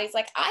your body's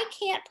like, I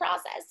can't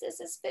process this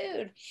as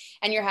food.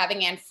 And you're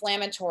having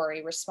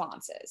inflammatory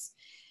responses.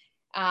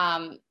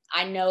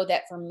 I know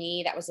that for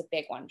me, that was a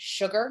big one.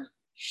 Sugar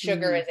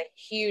is a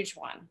huge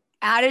one.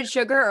 Added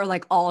sugar or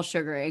like all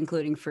sugar,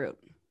 including fruit?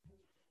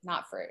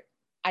 Not fruit.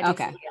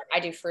 I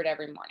do fruit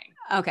every morning.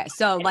 Okay.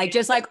 So like,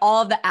 just like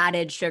all of the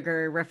added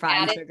sugar,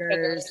 refined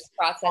sugars,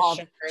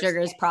 processed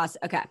sugars,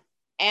 okay.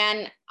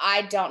 And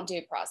I don't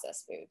do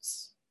processed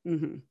foods.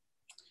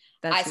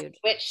 That's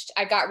huge.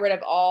 I got rid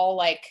of all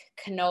like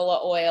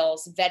canola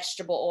oils,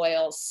 vegetable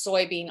oils,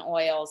 soybean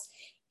oils,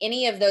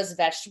 any of those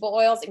vegetable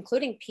oils,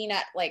 including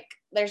peanut. Like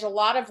there's a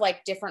lot of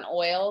like different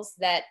oils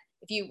that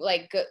if you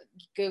like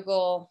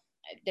Google,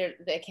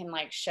 they can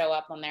like show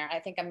up on there. I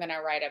think I'm going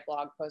to write a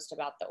blog post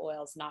about the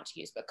oils not to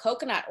use, but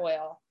coconut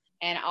oil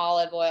and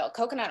olive oil.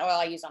 Coconut oil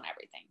I use on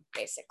everything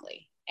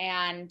basically.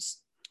 And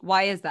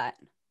why is that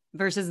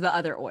versus the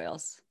other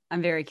oils?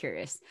 I'm very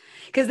curious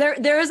because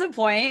there is a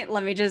point.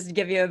 Let me just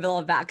give you a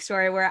little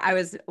backstory where I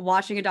was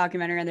watching a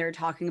documentary and they were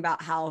talking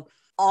about how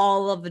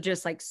all of the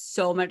just like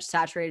so much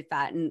saturated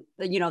fat and,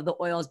 you know, the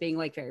oils being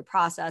like very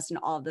processed and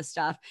all of this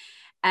stuff.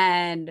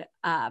 And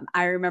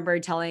I remember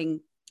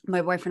telling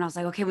my boyfriend, I was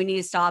like, okay, we need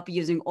to stop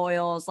using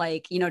oils,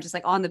 like, you know, just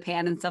like on the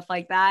pan and stuff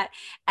like that.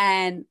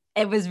 And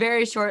it was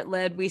very short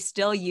lived. We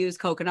still use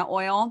coconut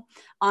oil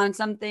on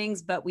some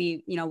things, but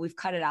we, you know, we've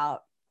cut it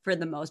out for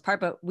the most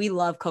part, but we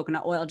love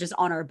coconut oil just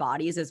on our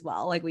bodies as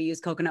well. Like we use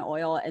coconut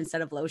oil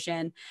instead of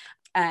lotion.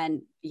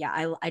 And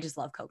yeah, I just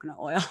love coconut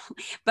oil,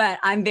 but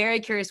I'm very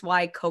curious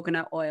why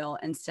coconut oil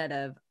instead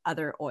of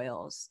other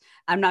oils.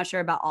 I'm not sure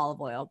about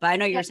olive oil, but I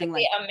know you're saying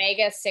like the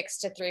omega-6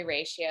 to 3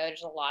 ratio.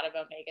 There's a lot of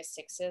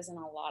omega-6s and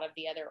a lot of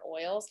the other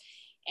oils.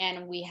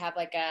 And we have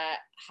like a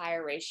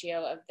higher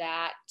ratio of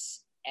that.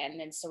 And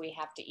then, so we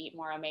have to eat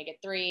more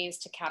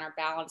omega-3s to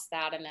counterbalance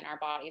that. And then our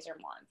bodies are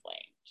more inflamed.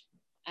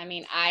 I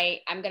mean,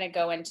 I'm going to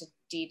go into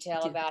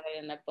detail about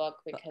it in the book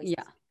because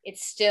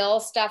it's still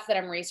stuff that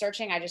I'm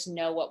researching. I just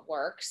know what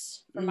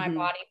works for my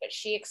body. But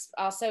she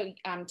also,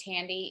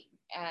 Tandy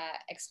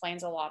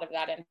explains a lot of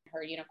that in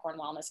her Unicorn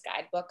Wellness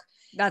Guidebook.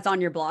 That's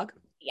on your blog?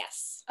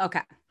 Yes.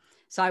 Okay.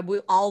 So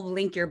I'll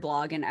link your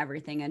blog and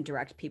everything and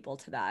direct people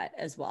to that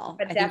as well.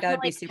 But I think that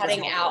would be super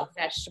cutting helpful. out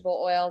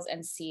vegetable oils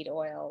and seed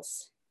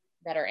oils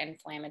that are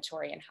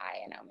inflammatory and high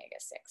in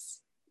omega-6.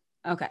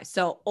 Okay.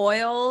 So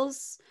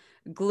oils,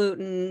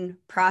 gluten,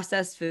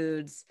 processed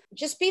foods.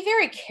 Just be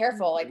very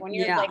careful. Like when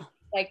you're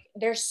like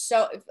there's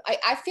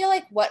I feel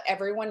like what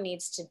everyone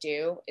needs to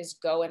do is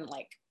go and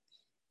like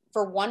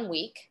for 1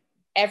 week,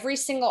 every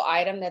single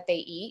item that they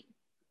eat,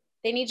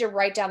 they need to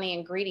write down the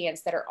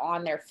ingredients that are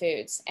on their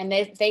foods. And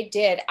they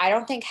did, I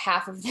don't think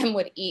half of them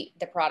would eat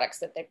the products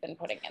that they've been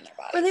putting in their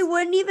bodies. Or they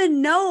wouldn't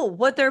even know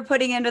what they're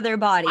putting into their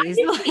bodies.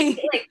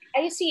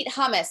 I used to eat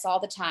hummus all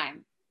the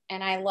time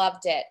and I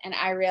loved it. And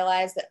I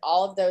realized that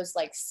all of those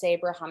like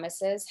Sabre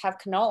hummuses have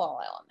canola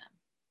oil in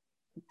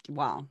them.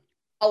 Wow.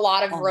 A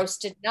lot of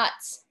roasted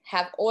nuts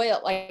have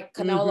oil, like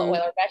canola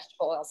oil or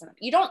vegetable oils in them.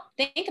 You don't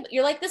think of it.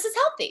 You're like, this is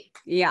healthy.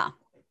 Yeah.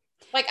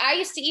 Like I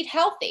used to eat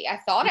healthy. I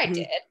thought I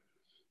did.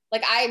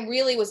 Like I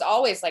really was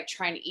always like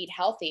trying to eat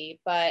healthy,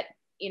 but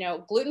you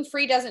know,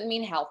 gluten-free doesn't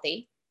mean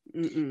healthy.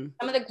 Some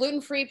of the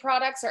gluten-free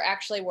products are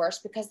actually worse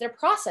because they're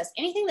processed.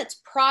 Anything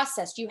that's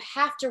processed, you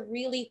have to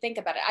really think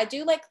about it. I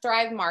do like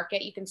Thrive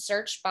Market. You can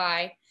search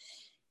by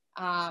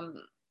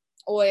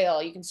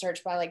oil. You can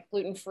search by like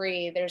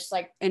gluten-free. There's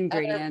like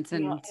ingredients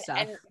and stuff.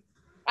 And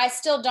I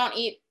still don't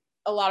eat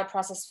a lot of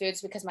processed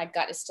foods because my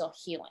gut is still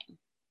healing.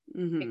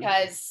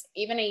 Because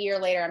even a year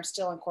later, I'm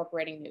still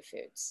incorporating new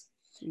foods.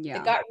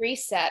 The gut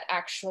reset,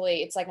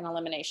 actually, it's like an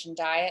elimination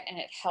diet, and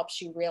it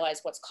helps you realize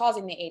what's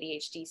causing the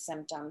ADHD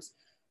symptoms,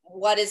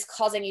 what is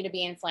causing you to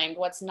be inflamed,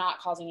 what's not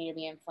causing you to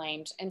be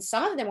inflamed. And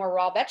some of them were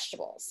raw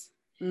vegetables.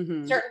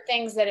 Certain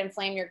things that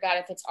inflame your gut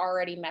if it's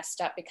already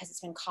messed up because it's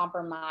been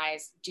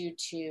compromised due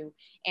to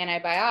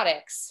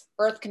antibiotics,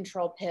 birth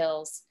control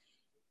pills,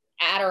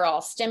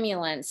 Adderall,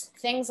 stimulants,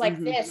 things like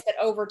this, that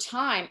over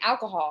time,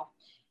 alcohol,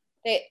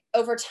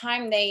 over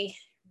time, they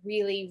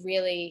really,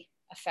 really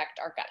affect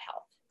our gut health.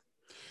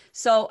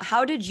 So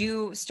how did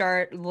you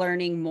start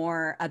learning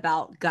more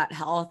about gut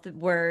health?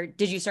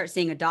 Did you start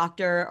seeing a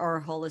doctor or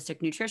a holistic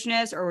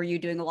nutritionist, or were you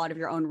doing a lot of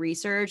your own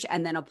research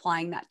and then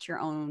applying that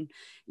to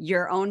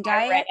your own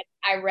diet?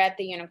 I read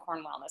the Unicorn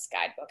Wellness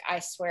Guidebook. I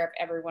swear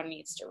if everyone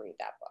needs to read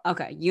that book.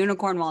 Okay.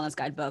 Unicorn Wellness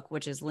Guidebook,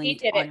 which is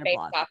linked on your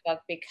blog. Off of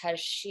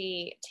because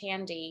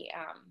Tandy,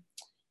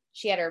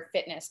 she had her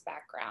fitness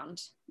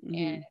background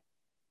and,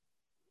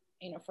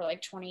 you know, for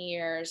like 20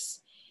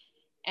 years.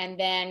 And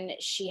then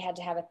she had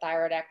to have a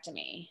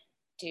thyroidectomy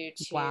due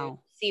to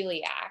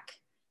celiac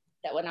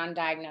that went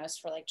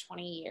undiagnosed for like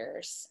 20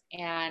 years.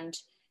 And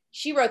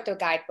she wrote the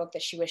guidebook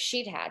that she wished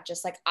she'd had,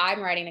 just like I'm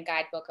writing a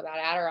guidebook about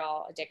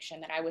Adderall addiction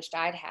that I wished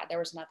I'd had. There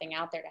was nothing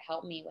out there to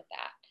help me with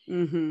that.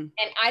 And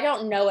I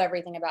don't know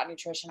everything about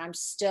nutrition. I'm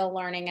still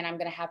learning, and I'm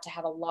going to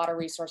have a lot of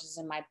resources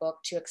in my book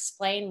to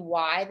explain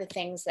why the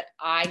things that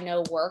I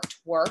know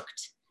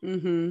worked,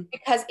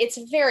 because it's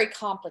very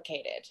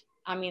complicated.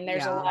 I mean,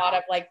 there's a lot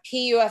of like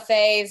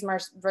PUFAs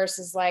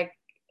versus like,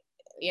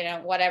 you know,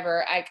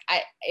 whatever.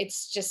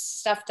 It's just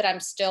stuff that I'm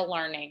still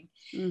learning.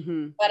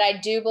 But I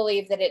do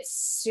believe that it's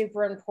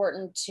super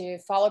important to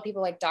follow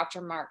people like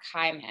Dr. Mark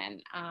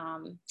Hyman.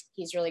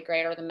 He's really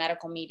great, or the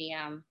Medical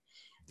Medium.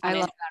 I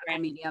love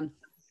Medical Medium.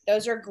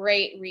 Those are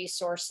great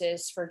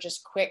resources for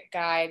just quick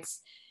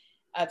guides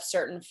of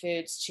certain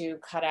foods to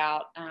cut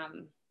out.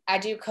 I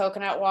do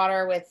coconut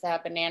water with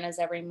bananas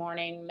every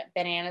morning,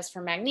 bananas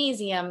for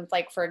magnesium,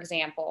 like for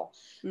example,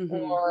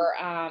 or,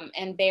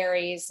 and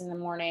berries in the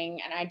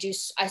morning. And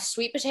I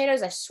sweet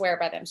potatoes, I swear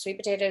by them. Sweet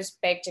potatoes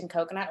baked in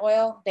coconut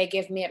oil. They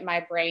give me my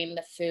brain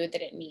the food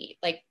that it needs,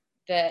 like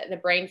the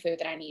brain food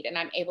that I need. And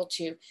I'm able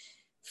to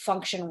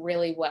function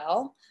really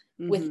well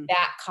with Mm-hmm.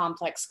 that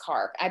complex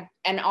carb.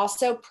 And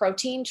also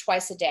protein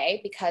twice a day,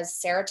 because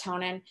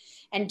serotonin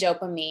and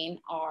dopamine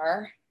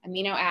are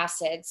amino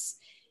acids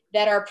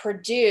that are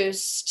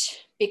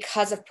produced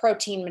because of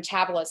protein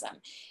metabolism.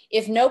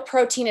 If no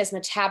protein is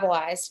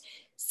metabolized,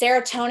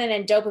 serotonin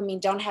and dopamine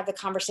don't have the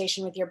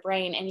conversation with your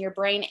brain, and your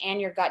brain and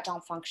your gut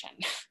don't function.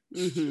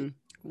 Mm-hmm.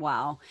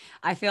 Wow.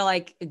 I feel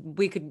like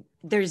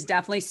there's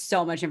definitely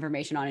so much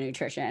information on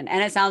nutrition,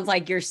 and it sounds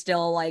like you're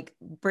still like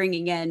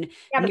bringing in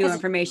Yeah, new because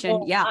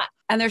information. Yeah.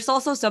 And there's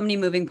also so many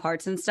moving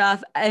parts and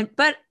stuff.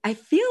 But I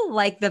feel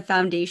like the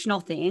foundational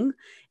thing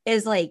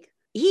is like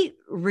eat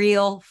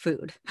real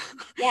food.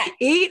 yeah,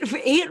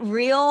 Eat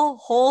real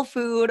whole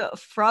food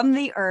from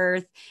the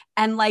earth,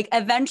 and like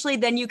eventually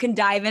then you can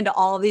dive into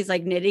all of these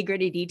like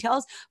nitty-gritty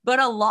details. But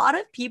a lot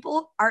of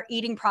people are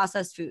eating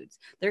processed foods.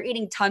 They're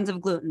eating tons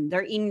of gluten.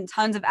 They're eating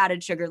tons of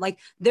added sugar. Like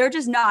they're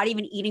just not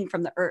even eating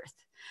from the earth.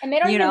 and they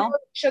don't You even know? know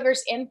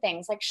sugars in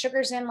things, like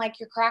sugars in like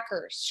your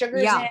crackers,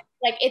 sugars in Yeah.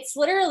 like, it's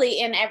literally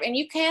in every, and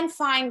you can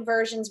find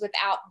versions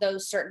without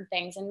those certain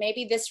things. And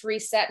maybe this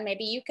reset,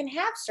 maybe you can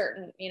have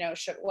certain,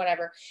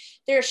 whatever.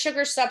 There are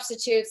sugar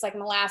substitutes like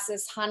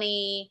molasses,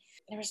 honey.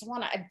 There's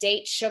a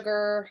date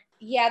sugar.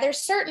 Yeah, there's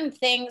certain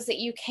things that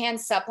you can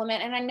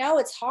supplement. And I know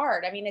it's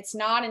hard. I mean, it's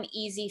not an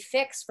easy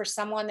fix for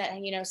someone that,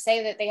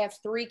 say that they have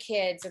 3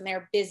 kids and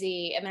they're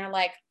busy and they're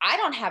like, I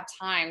don't have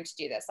time to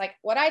do this. Like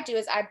what I do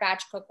is I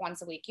batch cook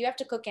once a week. You have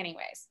to cook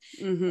anyways,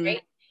 Mm-hmm.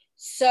 right?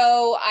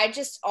 So I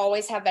just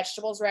always have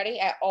vegetables ready.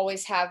 I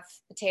always have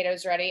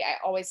potatoes ready. I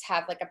always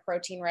have like a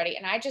protein ready.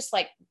 And I just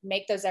like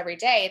make those every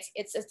day.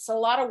 It's a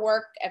lot of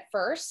work at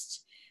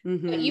first.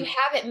 Mm-hmm. But you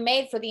have it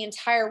made for the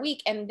entire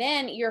week. And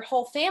then your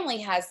whole family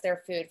has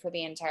their food for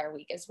the entire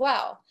week as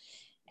well.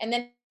 And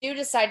then you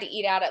decide to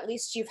eat out, at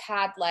least you've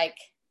had like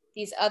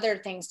these other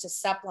things to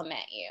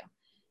supplement you.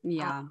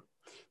 Yeah.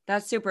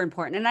 That's super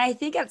important. And I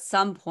think at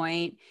some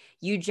point,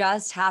 you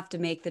just have to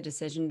make the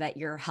decision that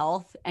your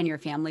health and your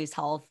family's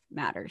health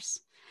matters,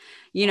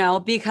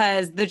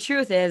 because the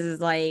truth is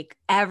like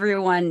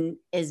everyone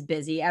is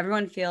busy.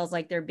 Everyone feels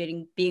like they're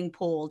being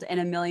pulled in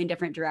a million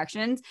different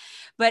directions.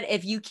 But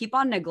if you keep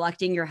on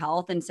neglecting your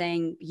health and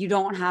saying you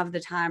don't have the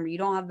time or you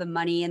don't have the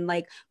money, and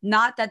like,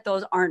 not that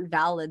those aren't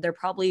valid, they're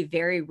probably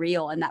very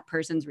real in that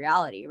person's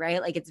reality,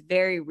 right? Like it's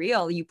very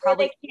real. You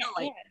probably feel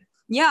like,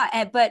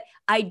 yeah, but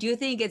I do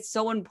think it's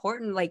so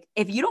important. Like,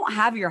 if you don't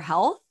have your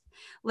health,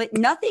 like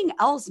nothing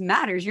else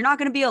matters. You're not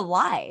going to be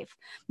alive,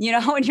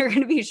 and you're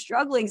going to be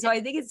struggling. So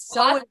I think it's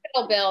so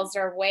hospital bills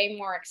are way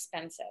more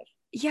expensive.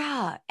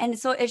 Yeah. And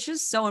so it's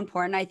just so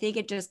important. I think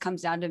it just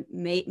comes down to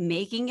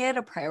making it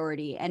a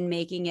priority and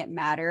making it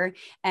matter.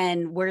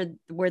 And where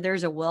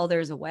there's a will,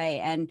 there's a way.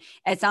 And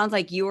it sounds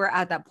like you were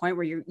at that point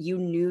where you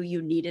knew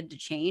you needed to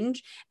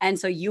change. And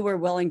so you were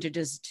willing to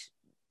just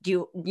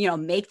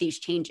make these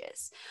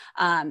changes.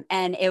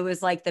 And it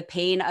was like the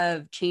pain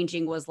of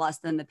changing was less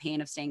than the pain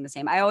of staying the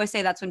same. I always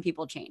say that's when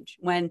people change,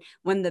 when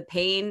the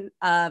pain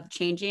of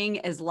changing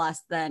is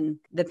less than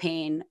the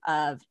pain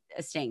of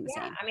staying the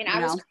same. I mean, I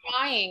was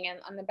crying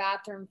on the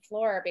bathroom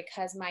floor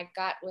because my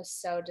gut was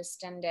so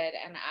distended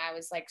and I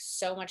was like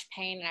so much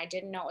pain and I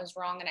didn't know what was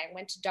wrong. And I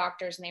went to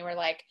doctors and they were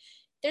like,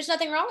 there's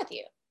nothing wrong with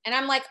you. And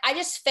I'm like, I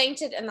just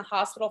fainted in the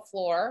hospital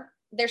floor.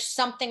 There's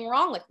something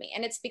wrong with me.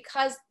 And it's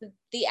because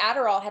the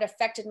Adderall had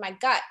affected my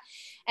gut,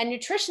 and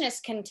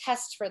nutritionists can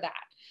test for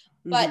that.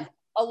 But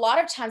a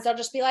lot of times they'll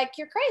just be like,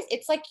 you're crazy.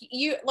 It's like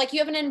you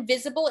have an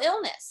invisible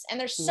illness. And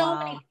there's so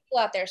many people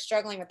out there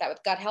struggling with that,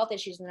 with gut health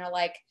issues. And they're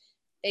like,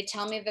 they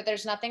tell me that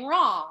there's nothing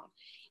wrong.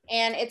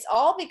 And it's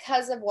all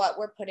because of what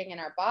we're putting in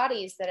our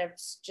bodies that have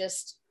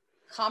just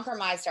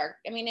compromised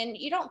and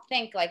you don't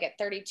think like at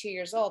 32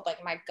 years old,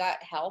 like my gut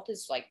health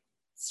is like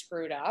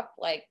screwed up.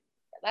 Like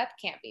that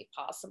can't be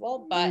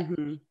possible. But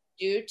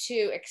due to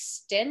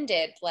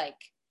extended like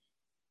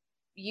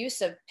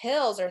use of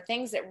pills or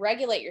things that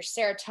regulate your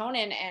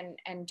serotonin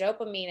and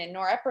dopamine and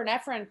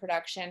norepinephrine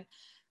production,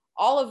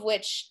 all of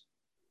which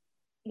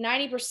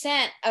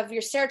 90% of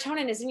your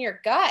serotonin is in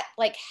your gut.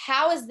 Like,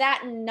 how is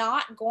that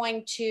not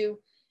going to?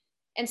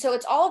 And so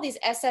it's all of these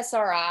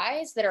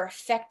SSRIs that are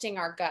affecting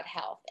our gut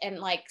health, and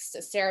like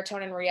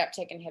serotonin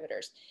reuptake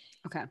inhibitors.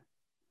 Okay.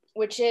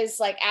 Which is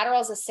like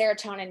Adderall is a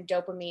serotonin,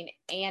 dopamine,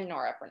 and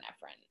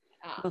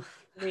norepinephrine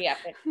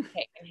reuptake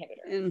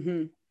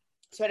inhibitor.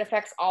 So it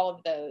affects all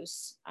of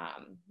those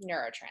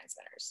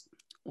neurotransmitters.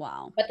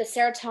 Wow. But the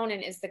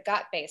serotonin is the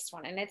gut-based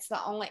one. And it's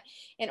the only,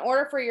 in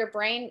order for your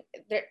brain,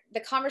 the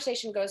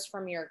conversation goes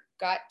from your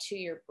gut to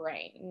your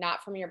brain,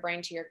 not from your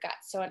brain to your gut.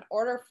 So in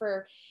order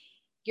for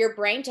your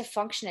brain to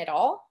function at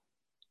all,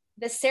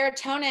 the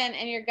serotonin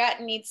in your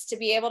gut needs to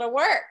be able to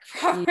work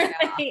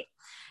properly.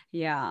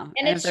 Yeah.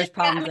 And if there's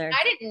problems there.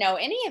 I didn't know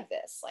any of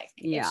this. Like,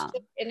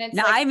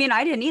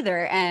 I didn't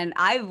either. And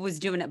I was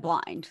doing it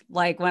blind.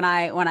 Like when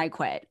I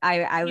quit,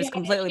 I was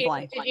completely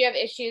blind. Did you have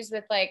issues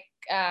with like,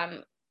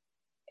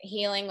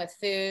 healing with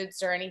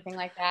foods or anything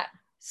like that?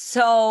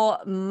 So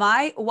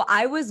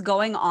I was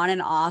going on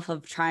and off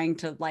of trying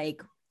to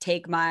like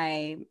take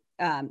my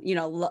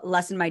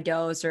lessen my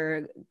dose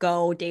or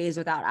go days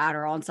without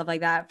Adderall and stuff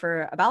like that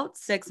for about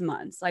 6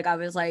 months. Like I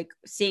was like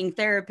seeing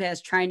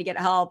therapists, trying to get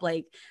help.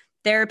 Like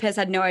therapists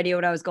had no idea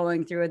what I was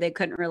going through. They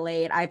couldn't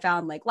relate. I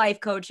found like life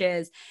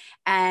coaches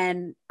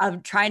and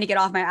I'm trying to get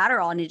off my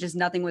Adderall and it just,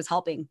 nothing was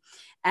helping.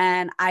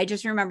 And I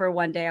just remember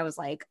one day I was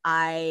like,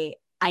 I'm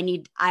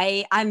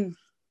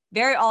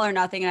very all or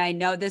nothing. And I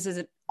know this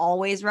isn't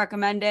always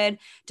recommended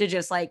to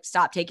just like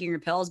stop taking your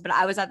pills, but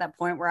I was at that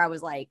point where I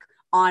was like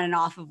on and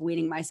off of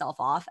weaning myself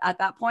off at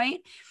that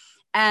point.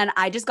 And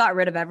I just got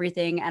rid of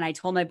everything. And I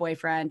told my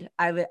boyfriend,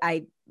 I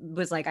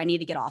was like, I need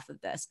to get off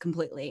of this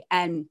completely.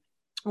 And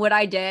what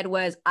I did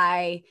was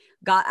I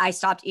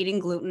stopped eating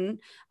gluten.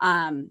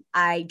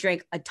 I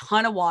drank a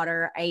ton of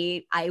water.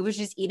 I was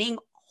just eating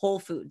whole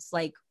foods,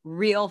 like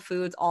real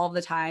foods all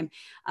the time,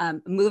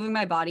 moving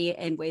my body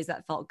in ways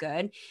that felt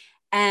good.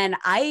 And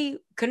I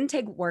couldn't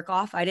take work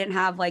off. I didn't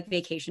have like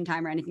vacation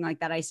time or anything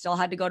like that. I still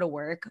had to go to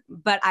work,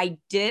 but I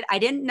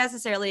didn't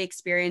necessarily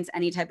experience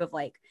any type of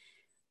like,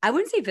 I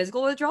wouldn't say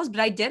physical withdrawals, but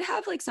I did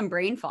have like some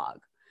brain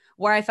fog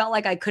where I felt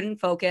like I couldn't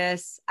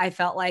focus. I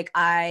felt like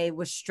I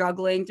was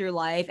struggling through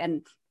life.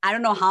 And I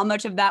don't know how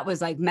much of that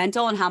was like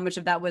mental and how much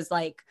of that was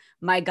like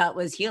my gut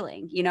was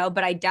healing,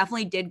 but I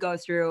definitely did go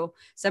through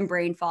some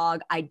brain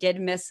fog. I did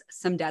miss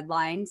some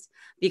deadlines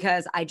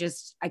because I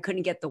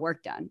couldn't get the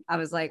work done. I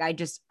was like,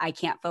 I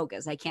can't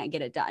focus. I can't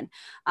get it done.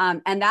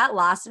 And that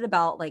lasted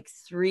about like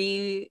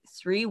three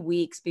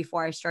weeks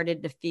before I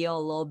started to feel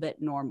a little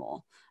bit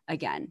normal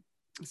again.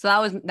 So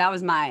that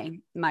was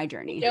my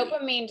journey.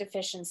 Dopamine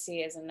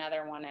deficiency is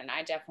another one. And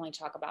I definitely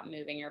talk about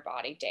moving your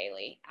body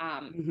daily.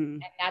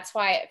 And that's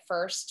why at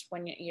first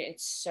when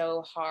it's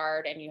so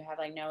hard and you have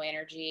like no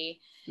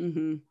energy,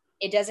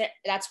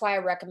 that's why I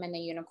recommend the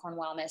Unicorn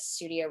Wellness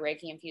Studio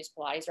Reiki Infused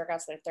Pilates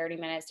workouts. They're 30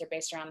 minutes. They're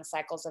based around the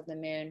cycles of the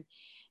moon.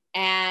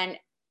 And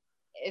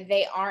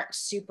they aren't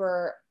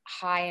super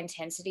high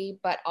intensity,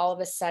 but all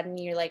of a sudden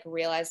you like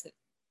realize that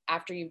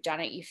after you've done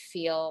it, you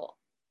feel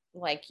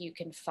like you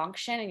can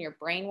function and your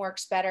brain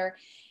works better,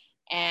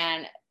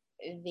 and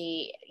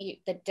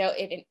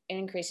it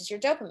increases your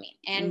dopamine.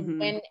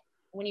 And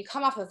when you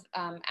come off of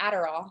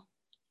Adderall,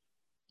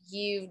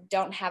 you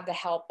don't have the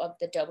help of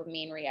the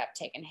dopamine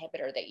reuptake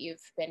inhibitor that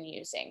you've been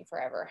using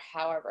forever,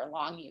 however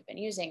long you've been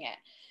using it.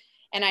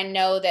 And I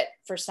know that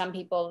for some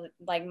people,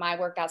 like my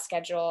workout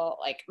schedule,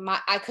 like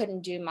I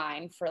couldn't do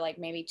mine for like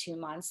maybe 2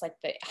 months, like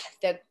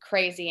the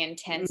crazy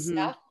intense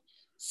stuff.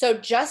 So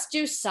just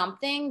do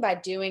something by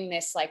doing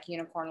this like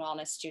Unicorn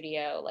Wellness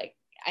Studio, like,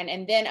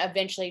 and then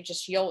eventually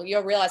just you'll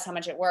realize how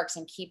much it works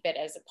and keep it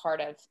as a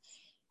part of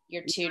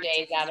your 2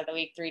 days out of the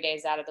week, 3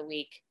 days out of the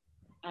week.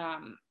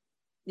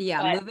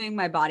 Moving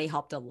my body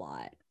helped a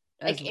lot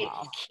as like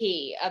well. It's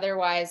key.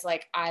 Otherwise,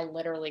 like I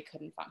literally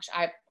couldn't function.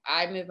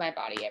 I move my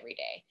body every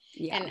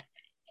day.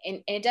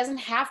 And it doesn't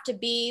have to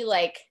be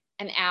like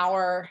an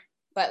hour,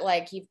 but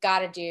like you've got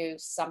to do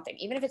something,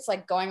 even if it's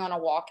like going on a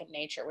walk in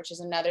nature, which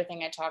is another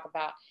thing I talk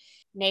about.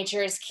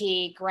 Nature is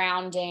key.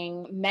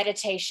 Grounding,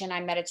 meditation.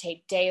 I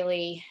meditate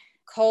daily.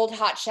 Cold,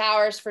 hot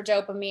showers for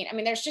dopamine. I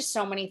mean, there's just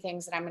so many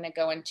things that I'm going to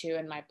go into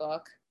in my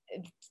book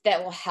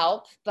that will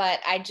help. But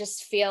I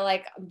just feel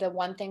like the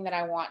one thing that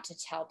I want to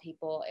tell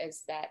people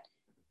is that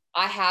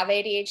I have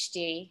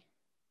ADHD.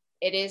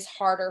 It is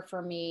harder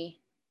for me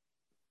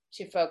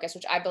to focus,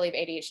 which I believe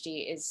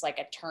ADHD is like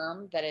a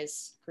term that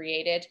is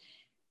created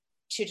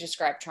to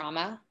describe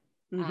trauma.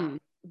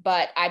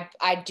 But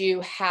I do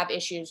have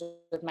issues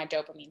with my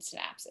dopamine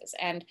synapses.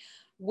 And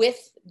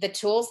with the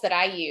tools that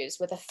I use,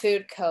 with a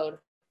food code,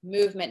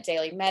 movement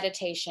daily,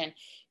 meditation,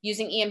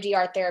 using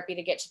EMDR therapy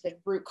to get to the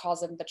root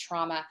cause of the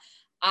trauma,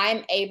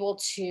 I'm able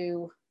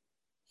to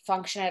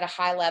function at a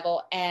high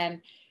level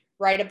and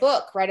write a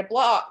book, write a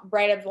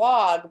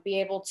blog,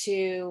 be able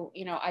to,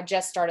 I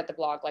just started the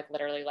blog like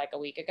literally like a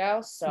week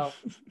ago. So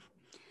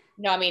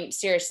no, I mean,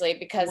 seriously,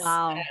 because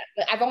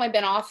I've only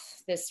been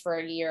off this for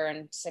a year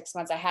and 6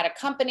 months. I had a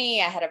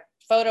company, I had a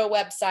photo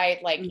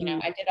website, like, I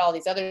did all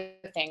these other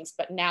things,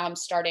 but now I'm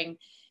starting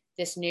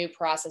this new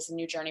process, a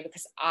new journey,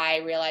 because I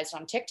realized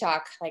on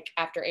TikTok, like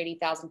after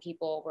 80,000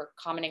 people were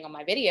commenting on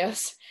my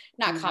videos,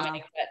 not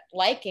commenting, but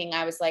liking,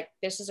 I was like,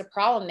 this is a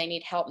problem. They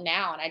need help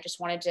now. And I just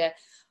wanted to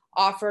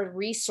offer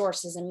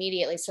resources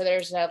immediately. So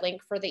there's a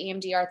link for the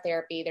EMDR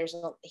therapy.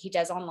 He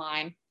does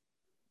online.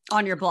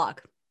 On your blog.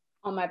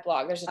 On my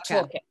blog, there's a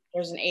toolkit.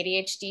 There's an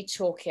ADHD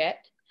toolkit.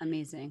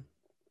 Amazing.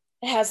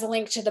 It has a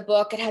link to the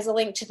book. It has a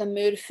link to the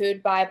Mood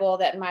Food Bible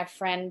that my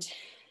friend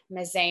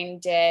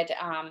Mazane did.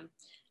 I'm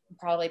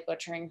probably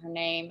butchering her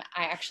name.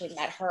 I actually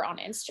met her on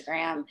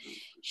Instagram.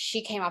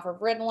 She came off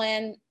of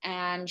Ritalin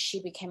and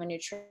she became a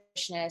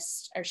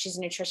nutritionist, or she's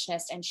a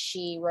nutritionist, and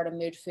she wrote a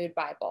Mood Food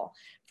Bible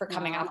for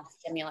coming off of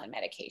stimulant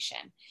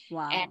medication.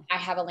 Wow. And I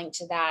have a link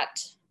to that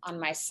on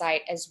my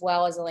site, as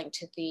well as a link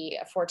to the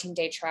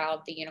 14-day trial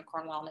of the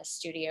Unicorn Wellness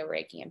Studio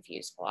Reiki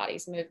Infused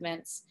Pilates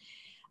movements.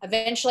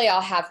 Eventually I'll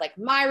have like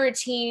my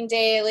routine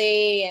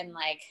daily and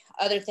like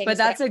other things. But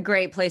that's a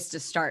great place to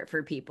start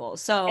for people.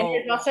 So and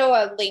there's also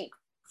a link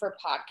for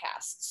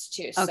podcasts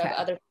too. So Okay.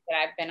 other things that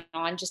I've been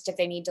on, just if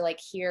they need to like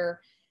hear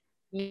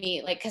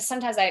me, like, cause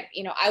sometimes I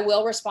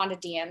will respond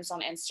to DMs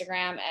on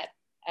Instagram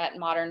at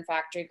Modern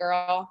Factory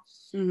Girl,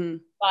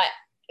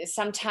 but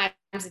sometimes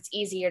it's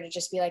easier to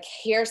just be like,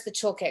 here's the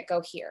toolkit,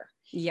 go here.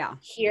 Yeah.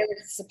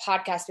 Here's a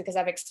podcast because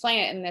I've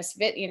explained it in this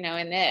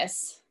in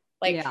this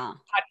podcast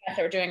that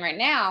we're doing right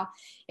now.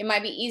 It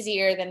might be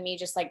easier than me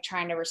just like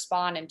trying to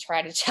respond and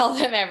try to tell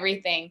them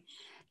everything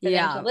for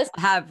them to listen.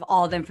 Have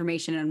all the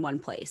information in one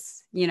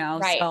place,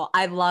 Right. So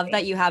I love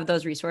that you have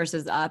those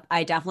resources up.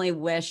 I definitely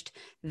wished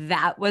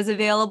that was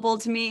available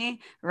to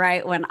me,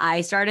 right? When I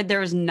started,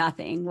 there was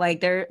nothing.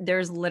 Like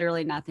there's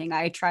literally nothing.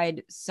 I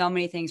tried so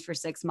many things for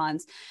 6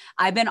 months.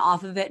 I've been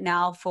off of it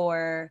now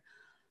for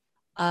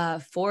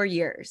 4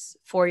 years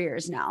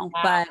now.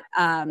 Wow.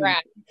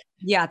 But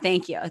yeah,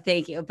 thank you.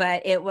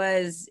 But it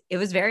was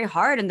very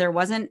hard, and there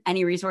wasn't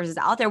any resources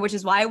out there, which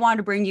is why I wanted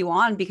to bring you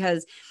on,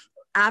 because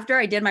after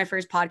I did my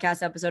first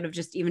podcast episode of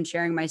just even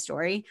sharing my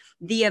story,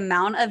 the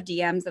amount of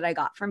DMs that I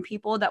got from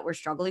people that were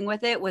struggling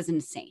with it was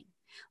insane.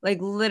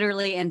 Like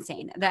literally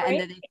insane.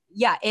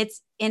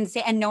 It's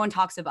insane, and no one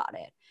talks about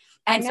it.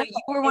 And so you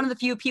were one of the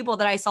few people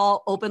that I saw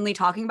openly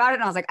talking about it,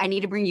 and I was like, I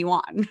need to bring you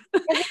on.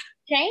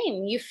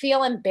 Shame. You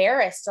feel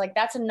embarrassed. Like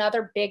that's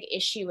another big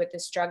issue with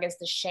this drug, is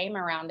the shame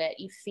around it.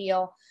 You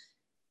feel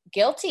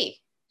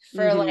guilty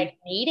for like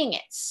needing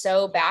it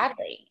so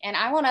badly. And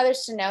I want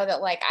others to know that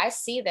like I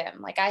see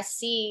them, like I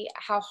see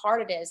how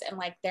hard it is, and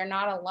like they're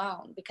not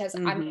alone, because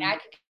I mean, I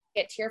could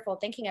get tearful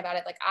thinking about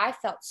it. Like I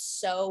felt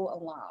so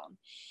alone,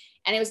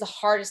 and it was the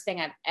hardest thing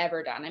I've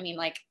ever done. I mean,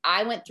 like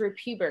I went through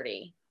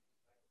puberty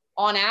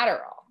on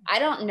Adderall. I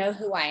don't know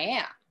who I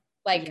am.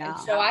 Like, and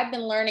so I've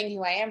been learning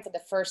who I am for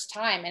the first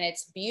time, and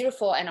it's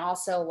beautiful. And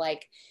also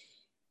like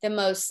the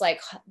most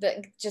like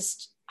the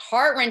just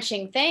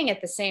heart-wrenching thing at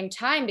the same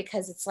time,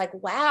 because it's like,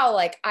 wow,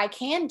 like I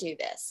can do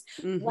this.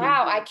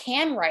 Wow, I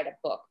can write a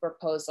book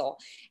proposal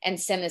and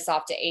send this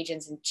off to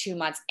agents in 2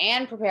 months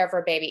and prepare for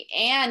a baby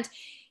and,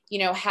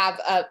 have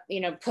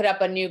put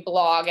up a new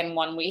blog in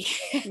 1 week.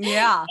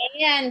 Yeah.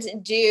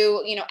 And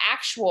do,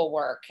 actual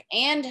work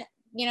and,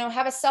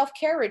 have a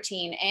self-care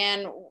routine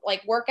and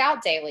like work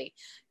out daily,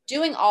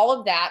 doing all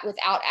of that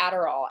without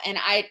Adderall. And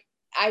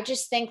I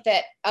just think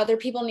that other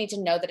people need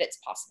to know that it's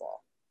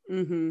possible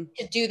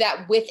to do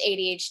that with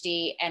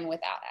ADHD and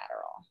without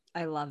Adderall.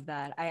 I love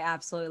that. I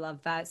absolutely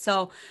love that.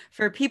 So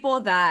for people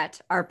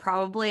that are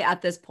probably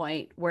at this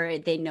point where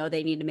they know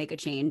they need to make a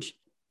change,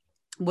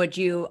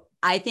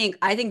 I think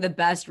the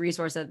best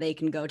resource that they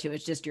can go to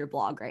is just your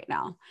blog right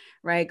now,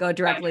 right? Go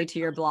directly to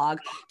your blog.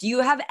 Do you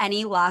have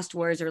any last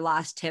words or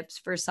last tips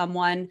for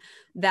someone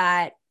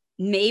that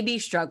may be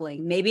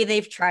struggling? Maybe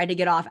they've tried to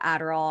get off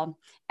Adderall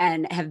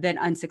and have been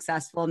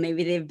unsuccessful.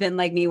 Maybe they've been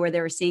like me, where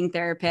they were seeing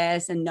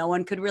therapists and no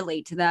one could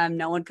relate to them.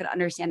 No one could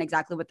understand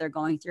exactly what they're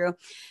going through.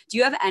 Do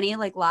you have any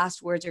like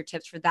last words or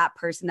tips for that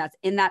person that's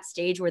in that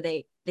stage where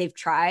they've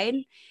tried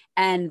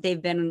and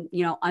they've been,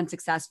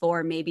 unsuccessful,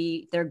 or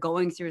maybe they're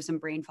going through some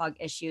brain fog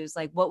issues?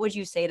 Like, what would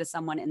you say to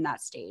someone in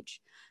that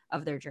stage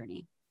of their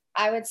journey?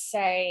 I would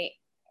say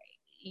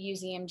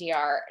use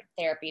EMDR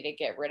therapy to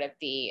get rid of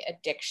the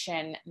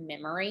addiction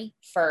memory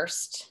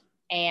first,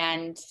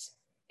 and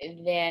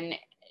then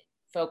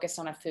focus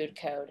on a food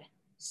code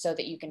so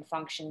that you can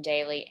function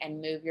daily and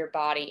move your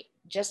body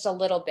just a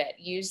little bit.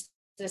 Use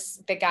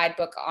the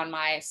guidebook on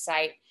my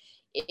site.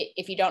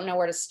 If you don't know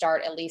where to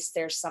start, at least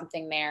there's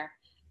something there,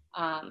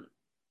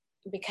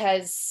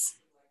 because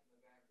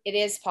it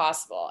is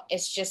possible.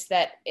 It's just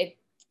that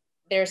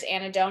there's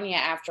anhedonia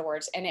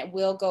afterwards, and it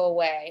will go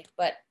away.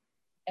 But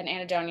an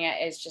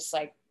anhedonia is just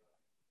like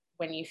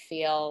when you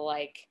feel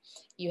like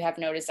you have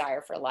no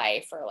desire for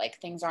life, or like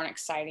things aren't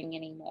exciting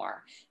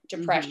anymore,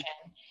 depression,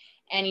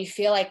 and you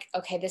feel like,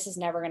 okay, this is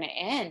never going to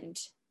end,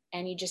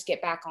 and you just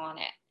get back on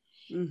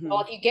it.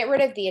 Well, if you get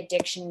rid of the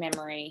addiction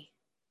memory,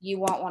 you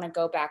won't want to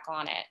go back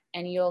on it,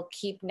 and you'll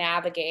keep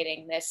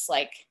navigating this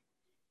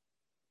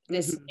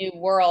new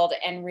world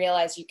and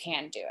realize you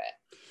can do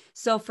it.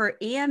 So for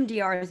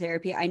EMDR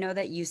therapy, I know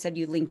that you said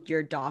you linked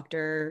your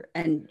doctor,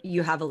 and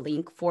you have a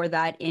link for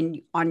that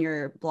on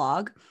your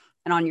blog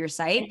and on your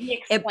site. And he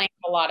explains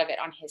a lot of it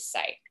on his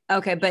site.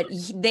 Okay, but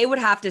they would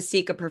have to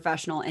seek a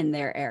professional in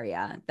their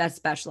area that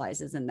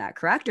specializes in that,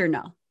 correct, or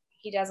no?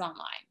 He does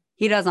online.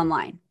 He does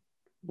online.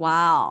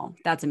 Wow,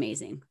 that's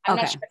amazing. I'm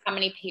not sure how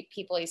many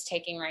people he's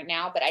taking right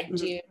now, but I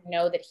do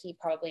know that he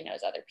probably knows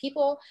other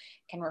people,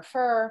 can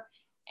refer.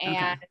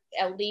 And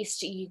at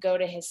least you go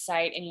to his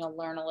site and you'll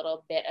learn a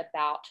little bit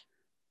about,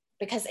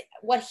 because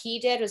what he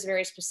did was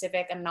very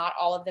specific, and not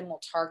all of them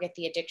will target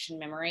the addiction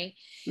memory.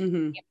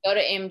 You go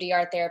to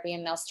EMDR therapy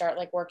and they'll start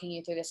like working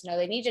you through this. No,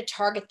 they need to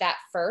target that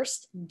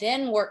first,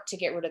 then work to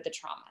get rid of the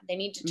trauma. They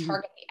need to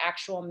target the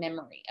actual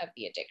memory of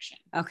the addiction.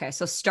 Okay.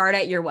 So start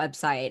at your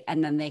website,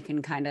 and then they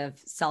can kind of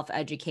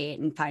self-educate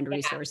and find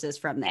resources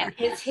from there.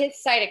 And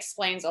his site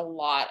explains a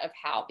lot of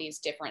how these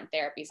different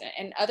therapies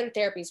and other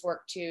therapies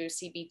work too,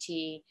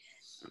 CBT,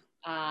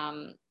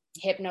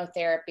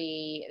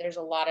 hypnotherapy. There's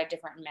a lot of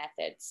different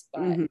methods,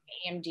 but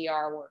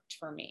EMDR worked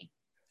for me.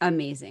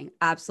 Amazing.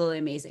 Absolutely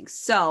amazing.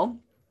 So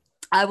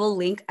I will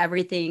link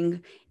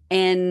everything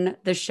in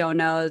the show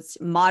notes.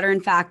 Modern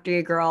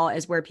Factory Girl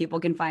is where people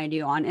can find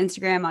you on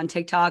Instagram, on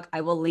TikTok.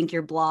 I will link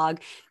your blog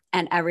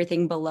and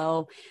everything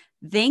below.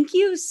 Thank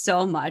you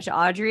so much,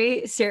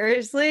 Audrey.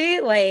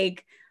 Seriously,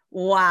 like,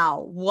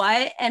 wow,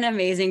 what an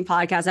amazing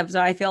podcast episode.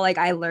 I feel like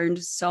I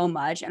learned so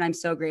much and I'm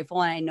so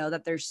grateful. And I know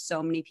that there's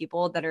so many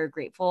people that are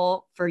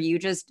grateful for you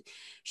just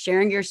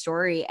sharing your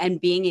story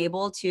and being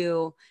able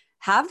to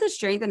have the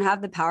strength and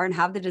have the power and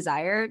have the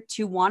desire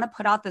to want to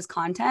put out this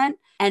content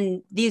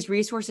and these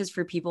resources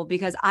for people.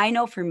 Because I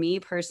know for me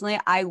personally,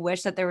 I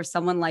wish that there was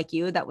someone like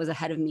you that was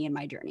ahead of me in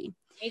my journey.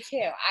 Me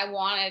too.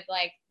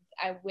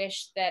 I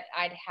wish that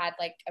I'd had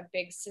like a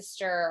big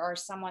sister or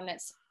someone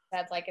that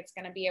said like, it's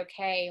going to be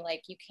okay.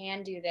 Like you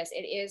can do this.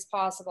 It is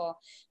possible.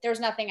 There's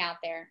nothing out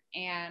there.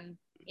 And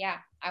yeah,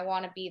 I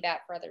want to be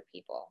that for other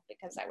people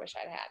because I wish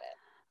I'd had it.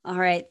 All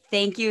right.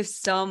 Thank you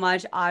so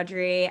much,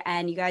 Audrey.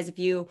 And you guys, if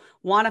you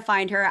want to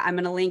find her, I'm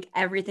going to link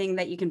everything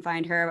that you can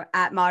find her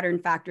at Modern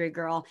Factory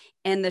Girl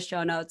in the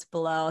show notes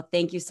below.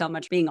 Thank you so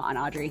much for being on,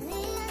 Audrey.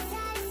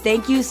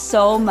 Thank you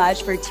so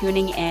much for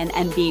tuning in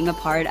and being a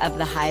part of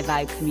the High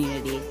Vibe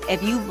community.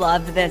 If you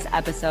loved this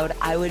episode,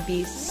 I would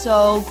be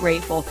so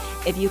grateful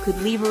if you could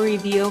leave a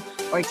review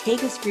or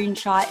take a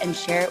screenshot and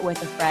share it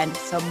with a friend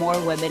so more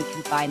women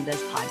can find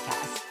this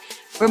podcast.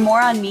 For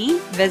more on me,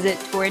 visit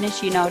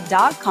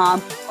torinishino.com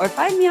or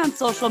find me on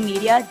social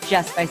media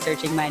just by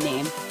searching my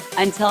name.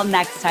 Until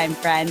next time,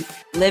 friends,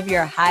 live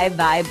your high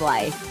vibe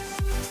life.